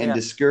everybody and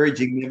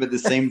discouraging them at the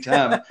same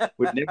time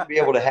would never be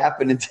able to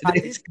happen in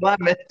today's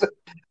climate.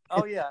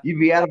 Oh yeah, you'd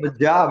be out of a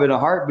job in a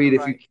heartbeat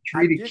if you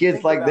treated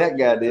kids like that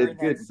guy did.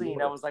 Good scene.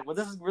 I was like, well,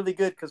 this is really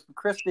good because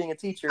Chris, being a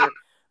teacher,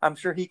 I'm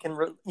sure he can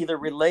either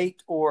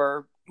relate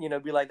or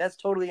be like, that's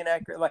totally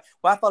inaccurate. Like,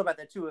 well, I thought about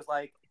that too. It's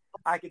like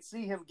I could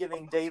see him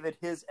giving David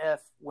his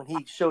F when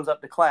he shows up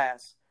to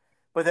class,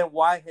 but then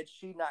why had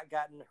she not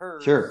gotten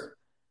hers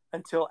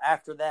until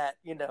after that?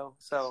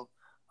 So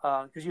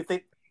because you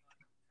think.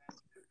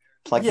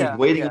 It's like he's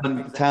waiting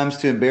on times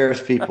to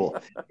embarrass people.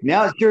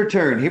 Now it's your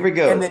turn. Here we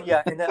go. And then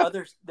and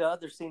the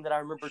other scene that I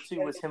remember too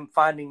was him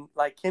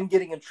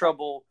getting in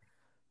trouble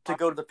to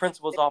go to the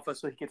principal's office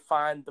so he could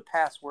find the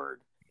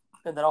password,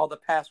 and then all the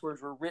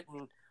passwords were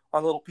written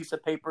on a little piece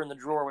of paper in the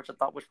drawer, which I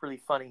thought was really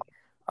funny.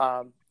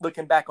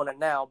 Looking back on it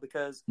now,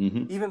 because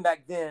even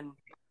back then,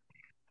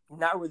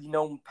 not really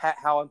knowing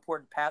how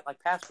important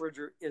passwords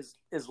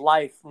is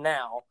life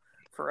now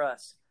for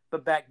us,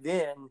 but back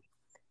then.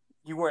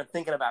 You weren't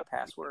thinking about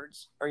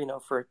passwords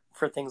or,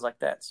 for things like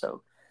that.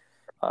 So,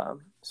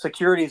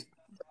 security is.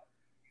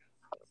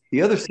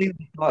 The other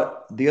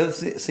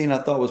scene I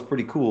thought was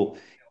pretty cool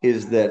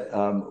is that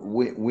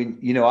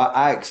when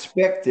I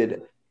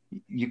expected,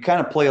 you kind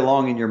of play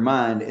along in your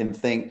mind and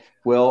think,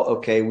 well,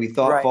 okay, we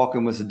thought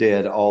Falcon was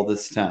dead all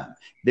this time.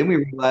 Then we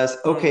realized,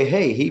 okay,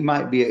 hey, he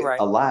might be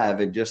alive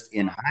and just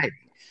in hiding.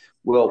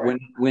 Well,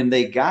 when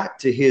they got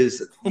to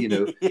his,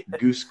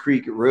 Goose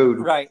Creek Road,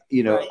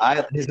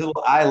 his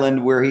little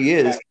island where he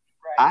is,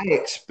 I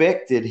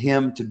expected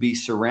him to be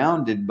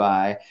surrounded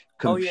by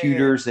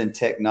computers and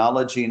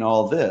technology and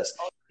all this.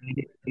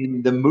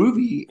 In the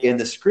movie, in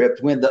the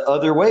script, went the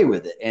other way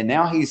with it. And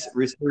now he's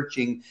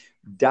researching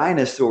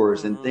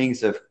dinosaurs and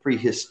things of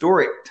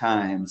prehistoric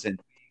times and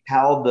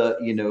how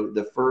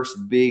the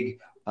first big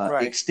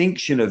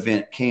extinction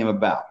event came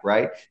about,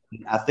 right?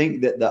 I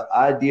think that the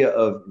idea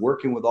of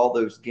working with all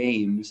those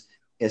games,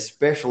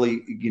 especially,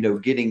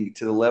 getting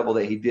to the level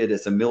that he did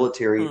as a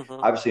military,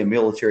 obviously a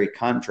military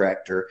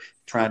contractor,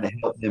 trying to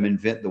help them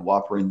invent the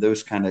Whopper and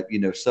those kind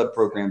of,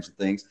 sub-programs and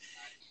things.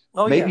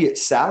 Maybe it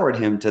soured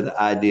him to the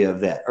idea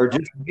of that. Or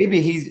just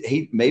maybe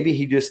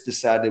he just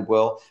decided,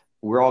 well,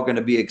 we're all going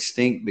to be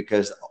extinct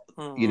because,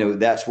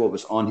 that's what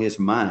was on his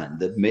mind.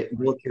 The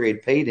military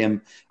had paid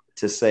him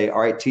to say, all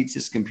right, teach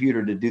this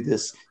computer to do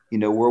this,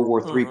 World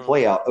War III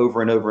play out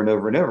over and over and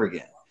over and over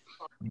again.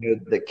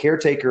 The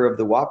caretaker of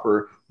the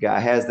Whopper guy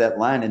has that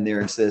line in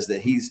there and says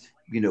that he's,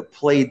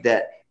 played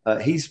that.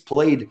 He's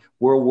played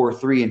World War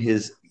III in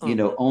his,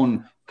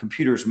 own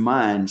computer's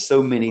mind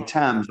so many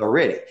times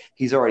already.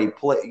 He's already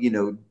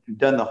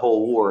done the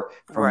whole war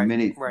from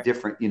many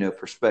different,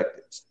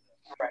 perspectives.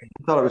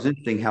 I thought it was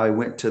interesting how he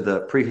went to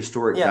the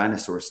prehistoric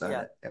dinosaur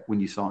side when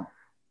you saw him.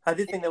 I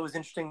did think that was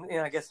interesting.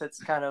 I guess that's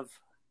kind of,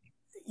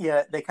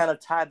 they kind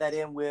of tied that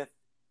in with,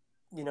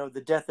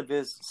 the death of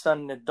his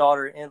son and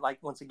daughter, and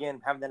once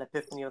again having that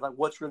epiphany of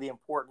what's really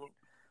important.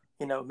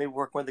 Maybe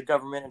working with the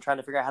government and trying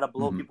to figure out how to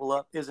blow people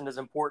up isn't as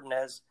important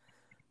as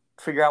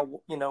figure out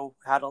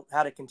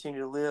how to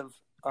continue to live,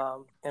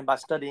 and by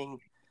studying,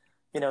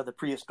 the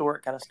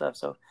prehistoric kind of stuff.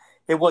 So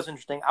it was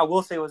interesting. I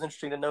will say it was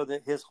interesting to know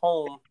that his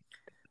home,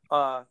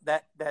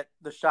 that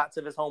the shots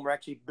of his home were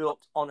actually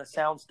built on a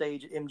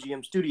soundstage at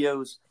MGM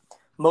Studios.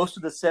 Most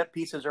of the set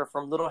pieces are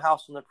from Little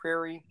House on the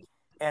Prairie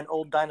and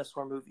old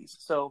dinosaur movies.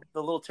 So the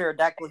little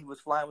pterodactyl he was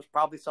flying was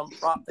probably some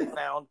prop they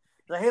found.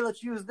 Like, hey,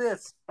 let's use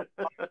this.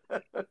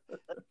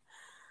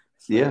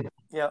 Yeah.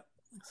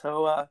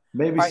 So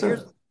maybe so.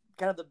 Here's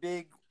kind of the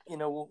big,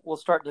 we'll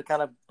start to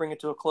kind of bring it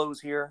to a close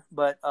here.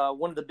 But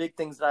one of the big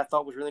things that I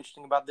thought was really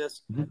interesting about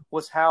this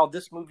was how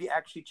this movie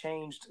actually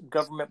changed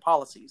government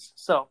policies.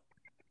 So,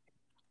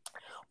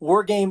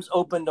 War Games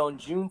opened on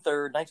June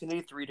 3rd,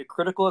 1983 to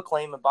critical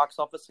acclaim and box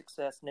office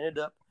success and ended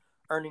up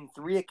earning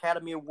 3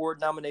 Academy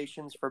Award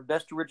nominations for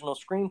Best Original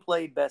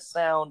Screenplay, Best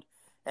Sound,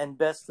 and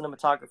Best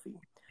Cinematography.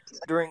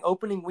 During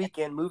opening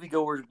weekend,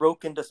 moviegoers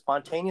broke into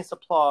spontaneous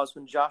applause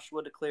when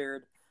Joshua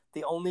declared,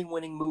 "The only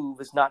winning move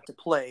is not to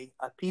play,"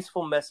 a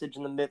peaceful message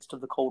in the midst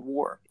of the Cold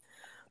War.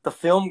 The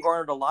film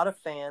garnered a lot of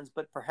fans,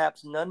 but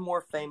perhaps none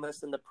more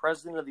famous than the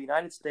President of the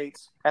United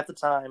States at the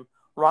time,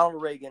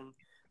 Ronald Reagan,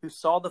 who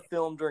saw the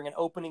film during an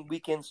opening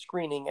weekend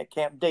screening at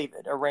Camp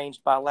David,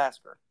 arranged by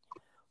Lasker.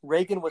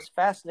 Reagan was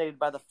fascinated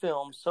by the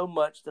film so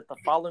much that the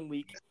following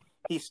week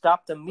he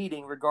stopped a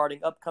meeting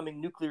regarding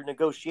upcoming nuclear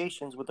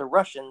negotiations with the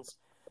Russians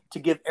to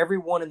give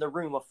everyone in the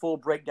room a full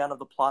breakdown of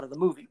the plot of the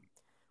movie.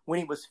 When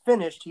he was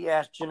finished, he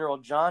asked General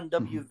John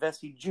W.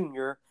 Vesey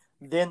Jr.,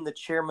 then the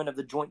chairman of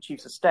the Joint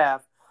Chiefs of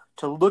Staff,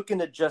 to look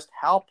into just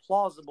how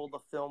plausible the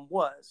film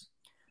was.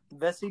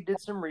 Vesey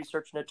did some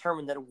research and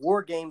determined that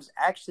War Games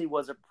actually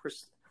was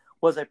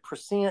a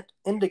prescient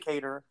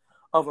indicator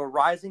of a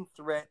rising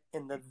threat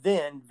in the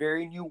then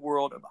very new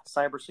world of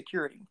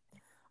cybersecurity.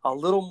 A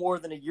little more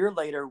than a year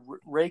later,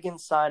 Reagan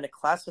signed a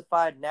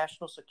classified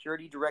national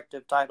security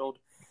directive titled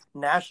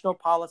National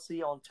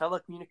Policy on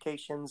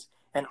Telecommunications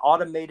and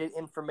Automated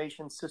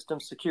Information System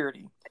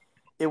Security.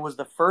 It was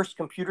the first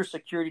computer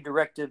security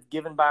directive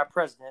given by a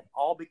president,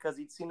 all because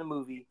he'd seen a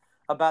movie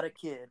about a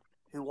kid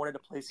who wanted to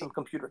play some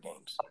computer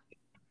games.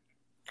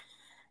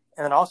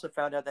 And then also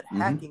found out that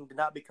hacking did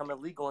not become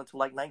illegal until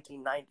like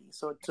 1990.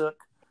 So it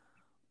took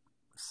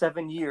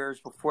 7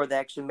 years before they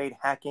actually made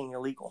hacking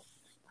illegal.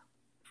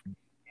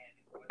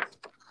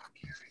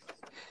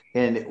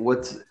 And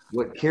what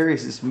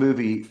carries this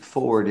movie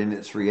forward in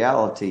its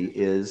reality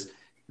is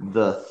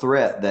the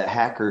threat that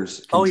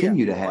hackers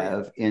continue to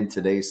have in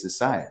today's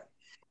society.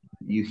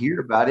 You hear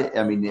about it.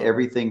 I mean,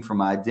 everything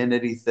from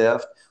identity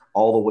theft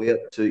all the way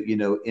up to,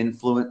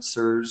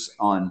 influencers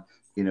on,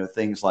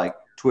 things like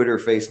Twitter,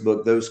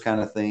 Facebook, those kind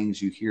of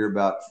things. You hear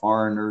about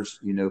foreigners,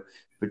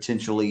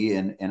 potentially,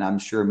 and I'm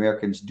sure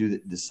Americans do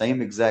the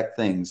same exact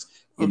things,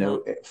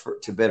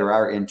 to better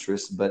our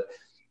interests. But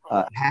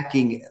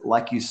hacking,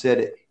 like you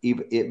said,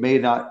 it may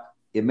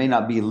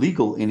not be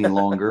legal any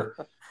longer,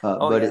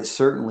 but it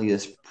certainly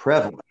is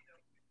prevalent.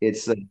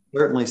 It's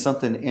certainly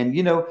something, and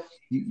you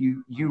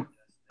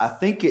I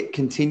think it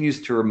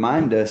continues to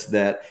remind us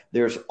that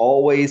there's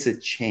always a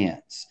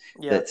chance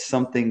that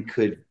something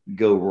could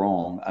go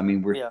wrong. I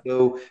mean, we're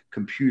so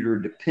computer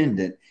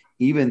dependent.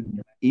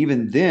 Even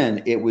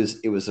then, it was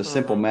a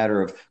simple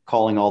matter of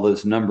calling all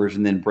those numbers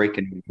and then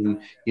breaking,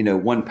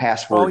 one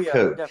password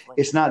code. Definitely.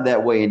 It's not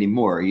that way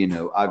anymore.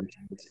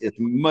 Obviously it's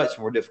much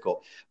more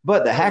difficult.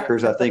 But the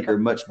hackers, I think, are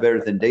much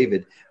better than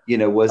David,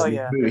 was in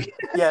the movie.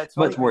 Yeah, it's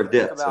much more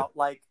depth.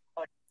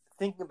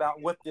 Thinking about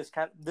what this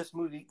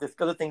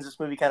other things this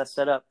movie kind of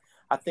set up.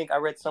 I think I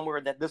read somewhere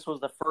that this was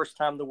the first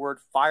time the word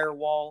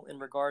firewall in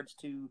regards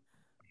to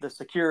the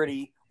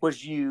security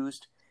was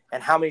used,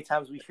 and how many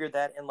times we hear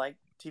that in like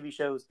TV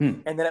shows.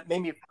 And then it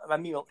made me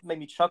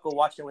chuckle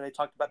watching when they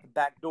talked about the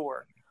back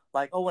door.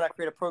 Like, when I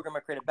create a program, I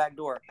create a back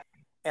door.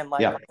 And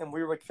and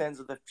we were fans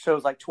of the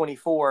shows like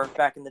 24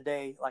 back in the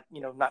day, like,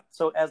 not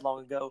so as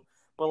long ago,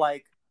 but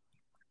like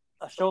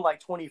a show like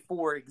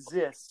 24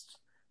 exists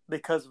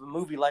because of a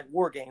movie like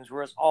War Games,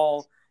 where it's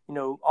all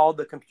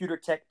the computer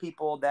tech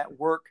people that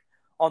work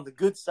on the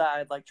good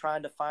side, like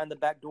trying to find the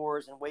back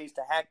doors and ways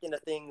to hack into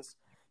things.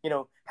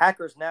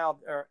 Hackers now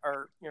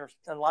are in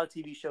a lot of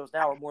TV shows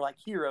now are more like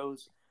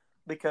heroes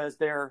because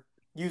they're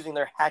using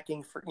their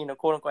hacking for,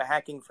 quote unquote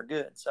hacking for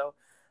good. So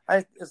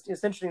it's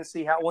interesting to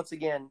see how, once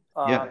again,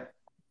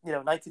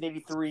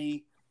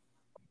 1983,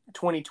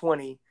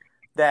 2020,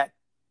 that,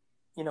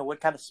 what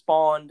kind of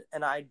spawned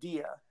an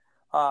idea.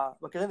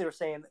 Because then they were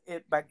saying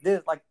it back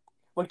then, like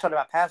when we talked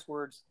about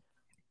passwords,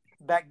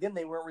 back then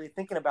they weren't really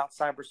thinking about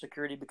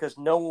cybersecurity because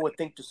no one would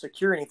think to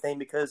secure anything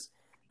because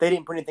they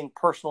didn't put anything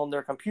personal in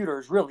their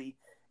computers. Really,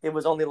 it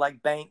was only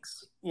like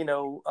banks,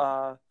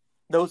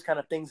 those kind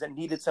of things that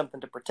needed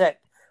something to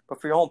protect. But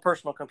for your own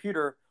personal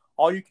computer,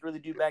 all you could really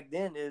do back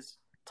then is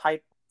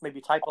type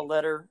a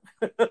letter.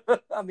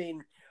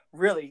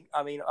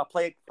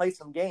 Play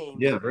some games.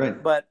 Yeah,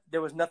 right. But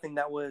there was nothing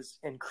that was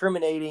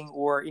incriminating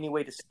or any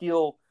way to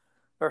steal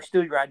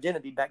your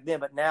identity back then.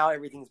 But now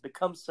everything's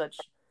become so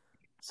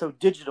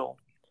digital.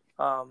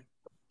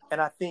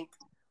 And I think,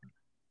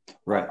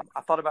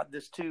 I thought about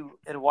this too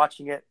in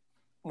watching it.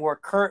 More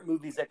current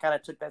movies that kind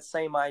of took that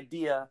same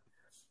idea.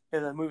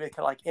 There's a movie kind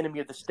of like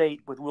Enemy of the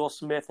State with Will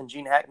Smith and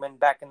Gene Hackman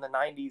back in the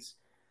 90s.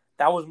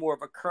 That was more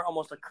of a current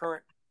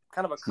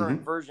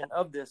version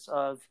of this.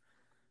 Of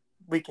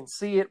we can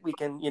see it, we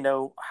can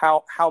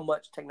how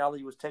much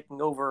technology was taking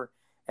over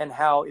and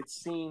how it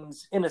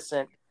seems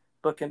innocent,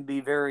 but can be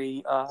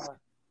very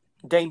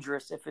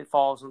dangerous if it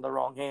falls in the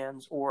wrong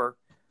hands or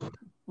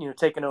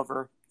taken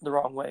over the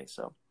wrong way.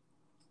 So,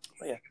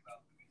 yeah.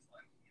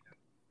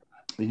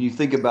 you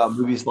think about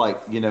movies like,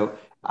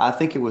 I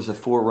think it was a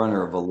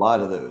forerunner of a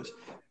lot of those.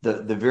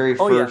 The very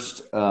Oh yeah.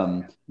 first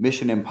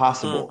Mission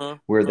Impossible, Mm-hmm.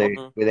 where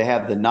Mm-hmm. they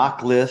have the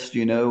knock list,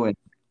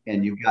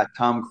 and you've got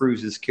Tom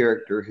Cruise's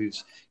character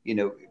who's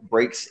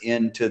breaks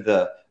into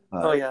the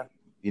Oh yeah.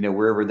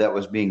 wherever that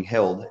was being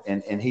held,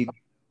 and he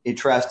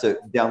tries to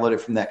download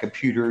it from that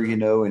computer,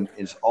 and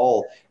it's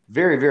all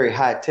very, very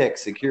high tech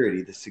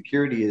security. The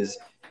security is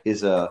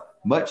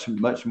much,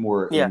 much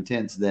more Yeah.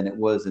 intense than it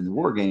was in the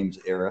War Games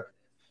era.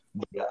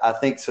 But I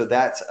think so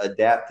that's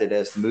adapted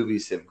as the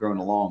movies have grown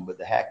along, but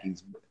the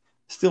hacking's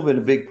still been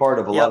a big part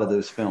of a lot of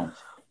those films.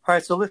 All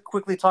right, so let's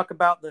quickly talk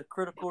about the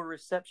critical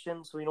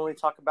reception. So we normally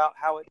talk about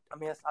how it. I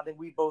mean, I think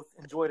we both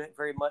enjoyed it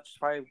very much.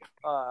 Probably,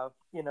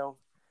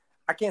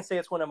 I can't say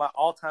it's one of my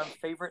all-time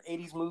favorite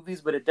 '80s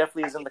movies, but it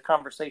definitely is in the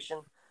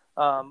conversation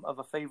of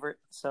a favorite.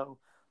 So,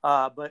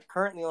 but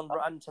currently on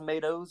Rotten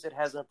Tomatoes, it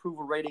has an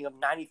approval rating of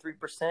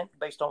 93%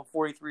 based on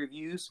 43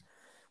 reviews,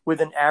 with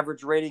an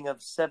average rating of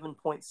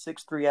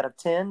 7.63 out of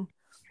 10.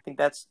 I think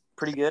that's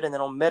pretty good. And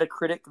then on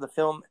Metacritic, the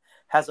film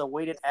has a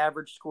weighted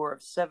average score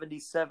of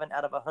 77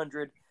 out of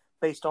 100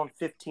 based on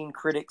 15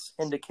 critics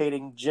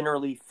indicating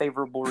generally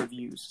favorable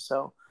reviews.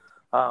 So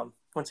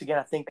once again,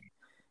 I think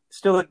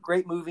still a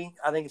great movie.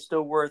 I think it's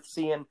still worth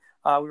seeing.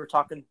 We were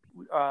talking,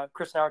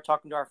 Chris and I were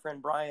talking to our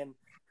friend Brian,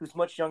 who's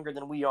much younger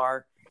than we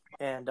are,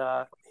 and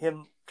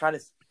him trying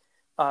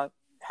to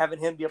having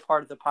him be a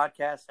part of the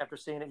podcast after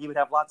seeing it. He would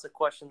have lots of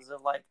questions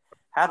of like,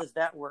 how does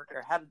that work?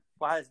 Or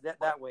why is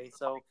that way?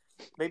 So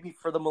maybe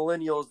for the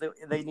millennials,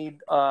 they need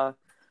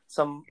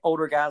some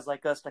older guys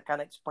like us to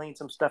kind of explain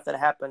some stuff that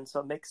happened,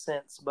 so it makes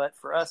sense. But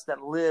for us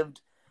that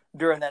lived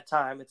during that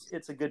time,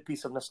 it's a good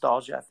piece of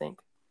nostalgia, I think.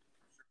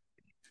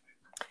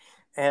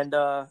 And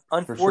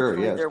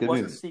unfortunately, there was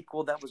a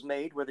sequel that was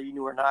made, whether you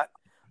knew or not.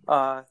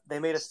 They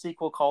made a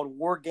sequel called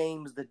War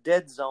Games: The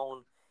Dead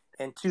Zone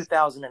in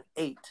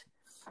 2008,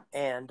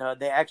 and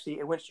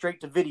it went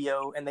straight to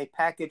video, and they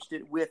packaged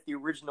it with the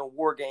original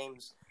War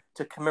Games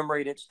to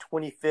commemorate its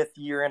 25th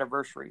year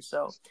anniversary.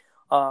 So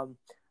I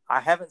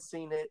haven't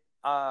seen it.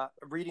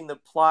 Reading the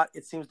plot,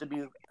 it seems to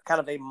be kind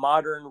of a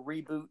modern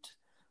reboot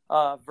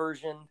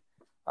version,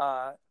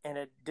 and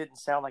it didn't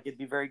sound like it'd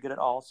be very good at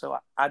all. So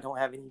I don't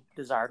have any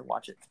desire to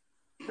watch it.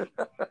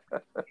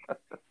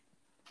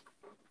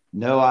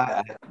 No,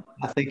 I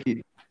think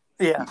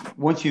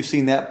once you've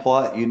seen that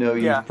plot,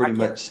 you've pretty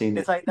much seen it.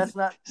 It's like that's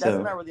not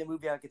really a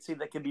movie I could see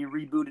that could be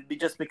rebooted,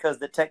 just because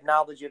the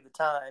technology of the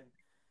time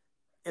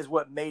is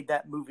what made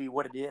that movie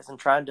what it is, and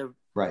trying to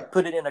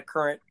put it in a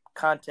current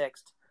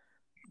context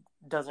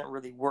doesn't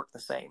really work the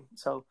same.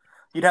 So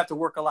you'd have to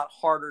work a lot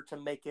harder to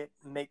make it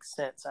make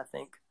sense, I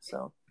think.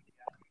 So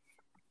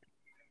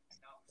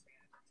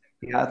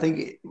yeah, I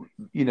think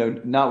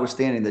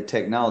notwithstanding the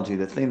technology,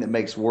 the thing that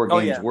makes War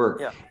Games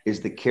work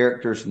is the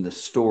characters and the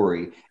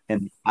story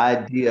and the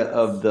idea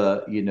of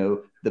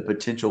the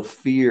potential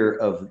fear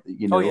of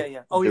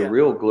the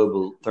real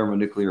global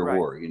thermonuclear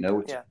war.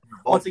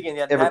 Once again,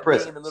 that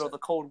being in the middle of the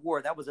Cold War,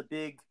 that was a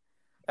big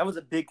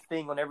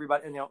thing on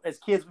everybody. As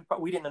kids,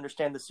 we didn't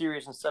understand the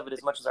seriousness of it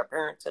as much as our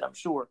parents did, I'm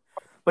sure,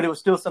 but it was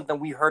still something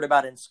we heard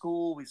about in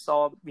school. We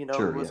saw,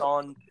 it was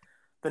on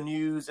the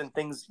news and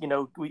things.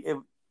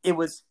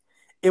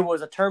 It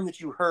was a term that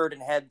you heard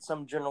and had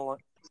some general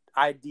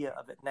idea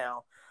of it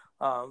now.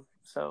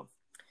 So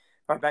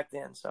right back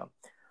then. So, all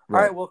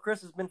right. Well,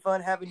 Chris, it's been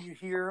fun having you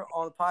here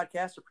on the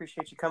podcast.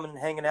 Appreciate you coming and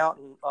hanging out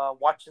and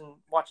watching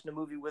the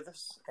movie with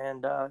us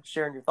and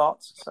sharing your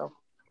thoughts. So,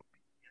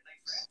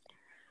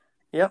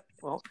 yep.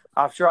 Well,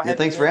 I'm sure I'll have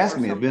thanks for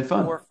asking me. It's been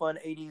fun. More fun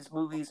 80s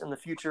movies in the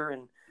future.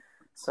 And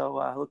so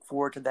I look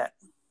forward to that.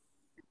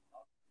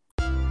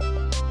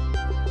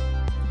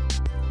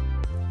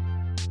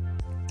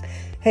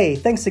 Hey,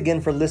 thanks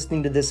again for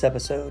listening to this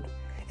episode.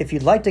 If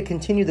you'd like to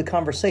continue the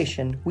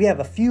conversation, we have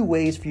a few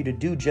ways for you to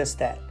do just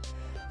that.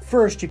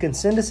 First, you can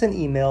send us an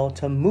email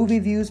to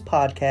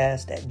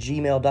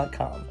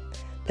movieviewspodcast@gmail.com.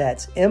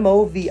 That's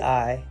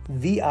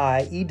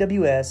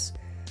MOVIVIEWS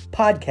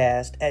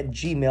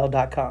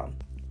podcast@gmail.com.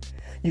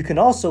 You can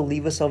also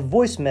leave us a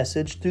voice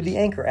message through the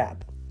Anchor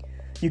app.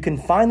 You can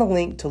find the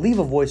link to leave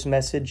a voice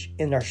message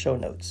in our show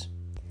notes.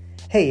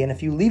 Hey, and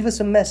if you leave us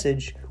a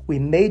message, we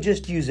may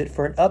just use it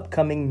for an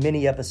upcoming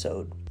mini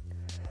episode.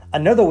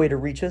 Another way to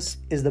reach us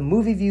is the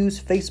Movie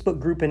Views Facebook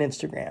group and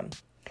Instagram.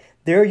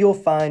 There you'll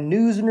find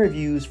news and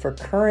reviews for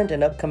current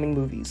and upcoming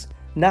movies,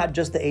 not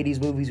just the 80s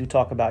movies we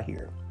talk about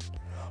here.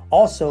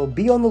 Also,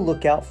 be on the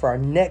lookout for our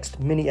next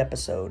mini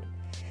episode.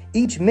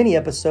 Each mini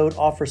episode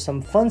offers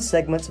some fun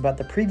segments about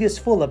the previous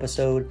full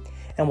episode,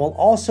 and will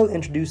also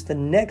introduce the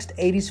next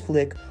 80s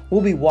flick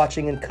we'll be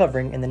watching and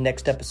covering in the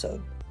next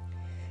episode.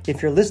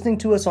 If you're listening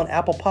to us on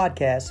Apple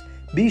Podcasts,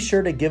 be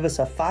sure to give us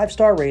a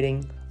 5-star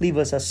rating, leave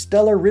us a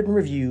stellar written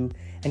review,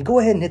 and go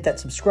ahead and hit that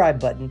subscribe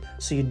button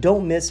so you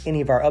don't miss any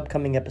of our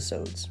upcoming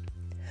episodes.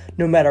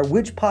 No matter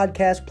which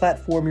podcast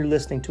platform you're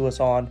listening to us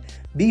on,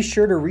 be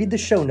sure to read the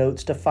show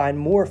notes to find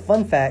more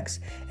fun facts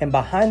and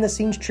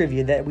behind-the-scenes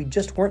trivia that we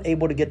just weren't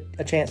able to get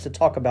a chance to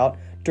talk about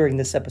during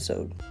this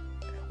episode.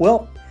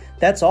 Well,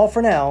 That's all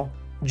for now.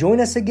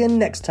 Join us again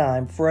next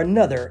time for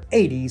another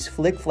 80s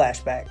Flick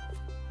Flashback.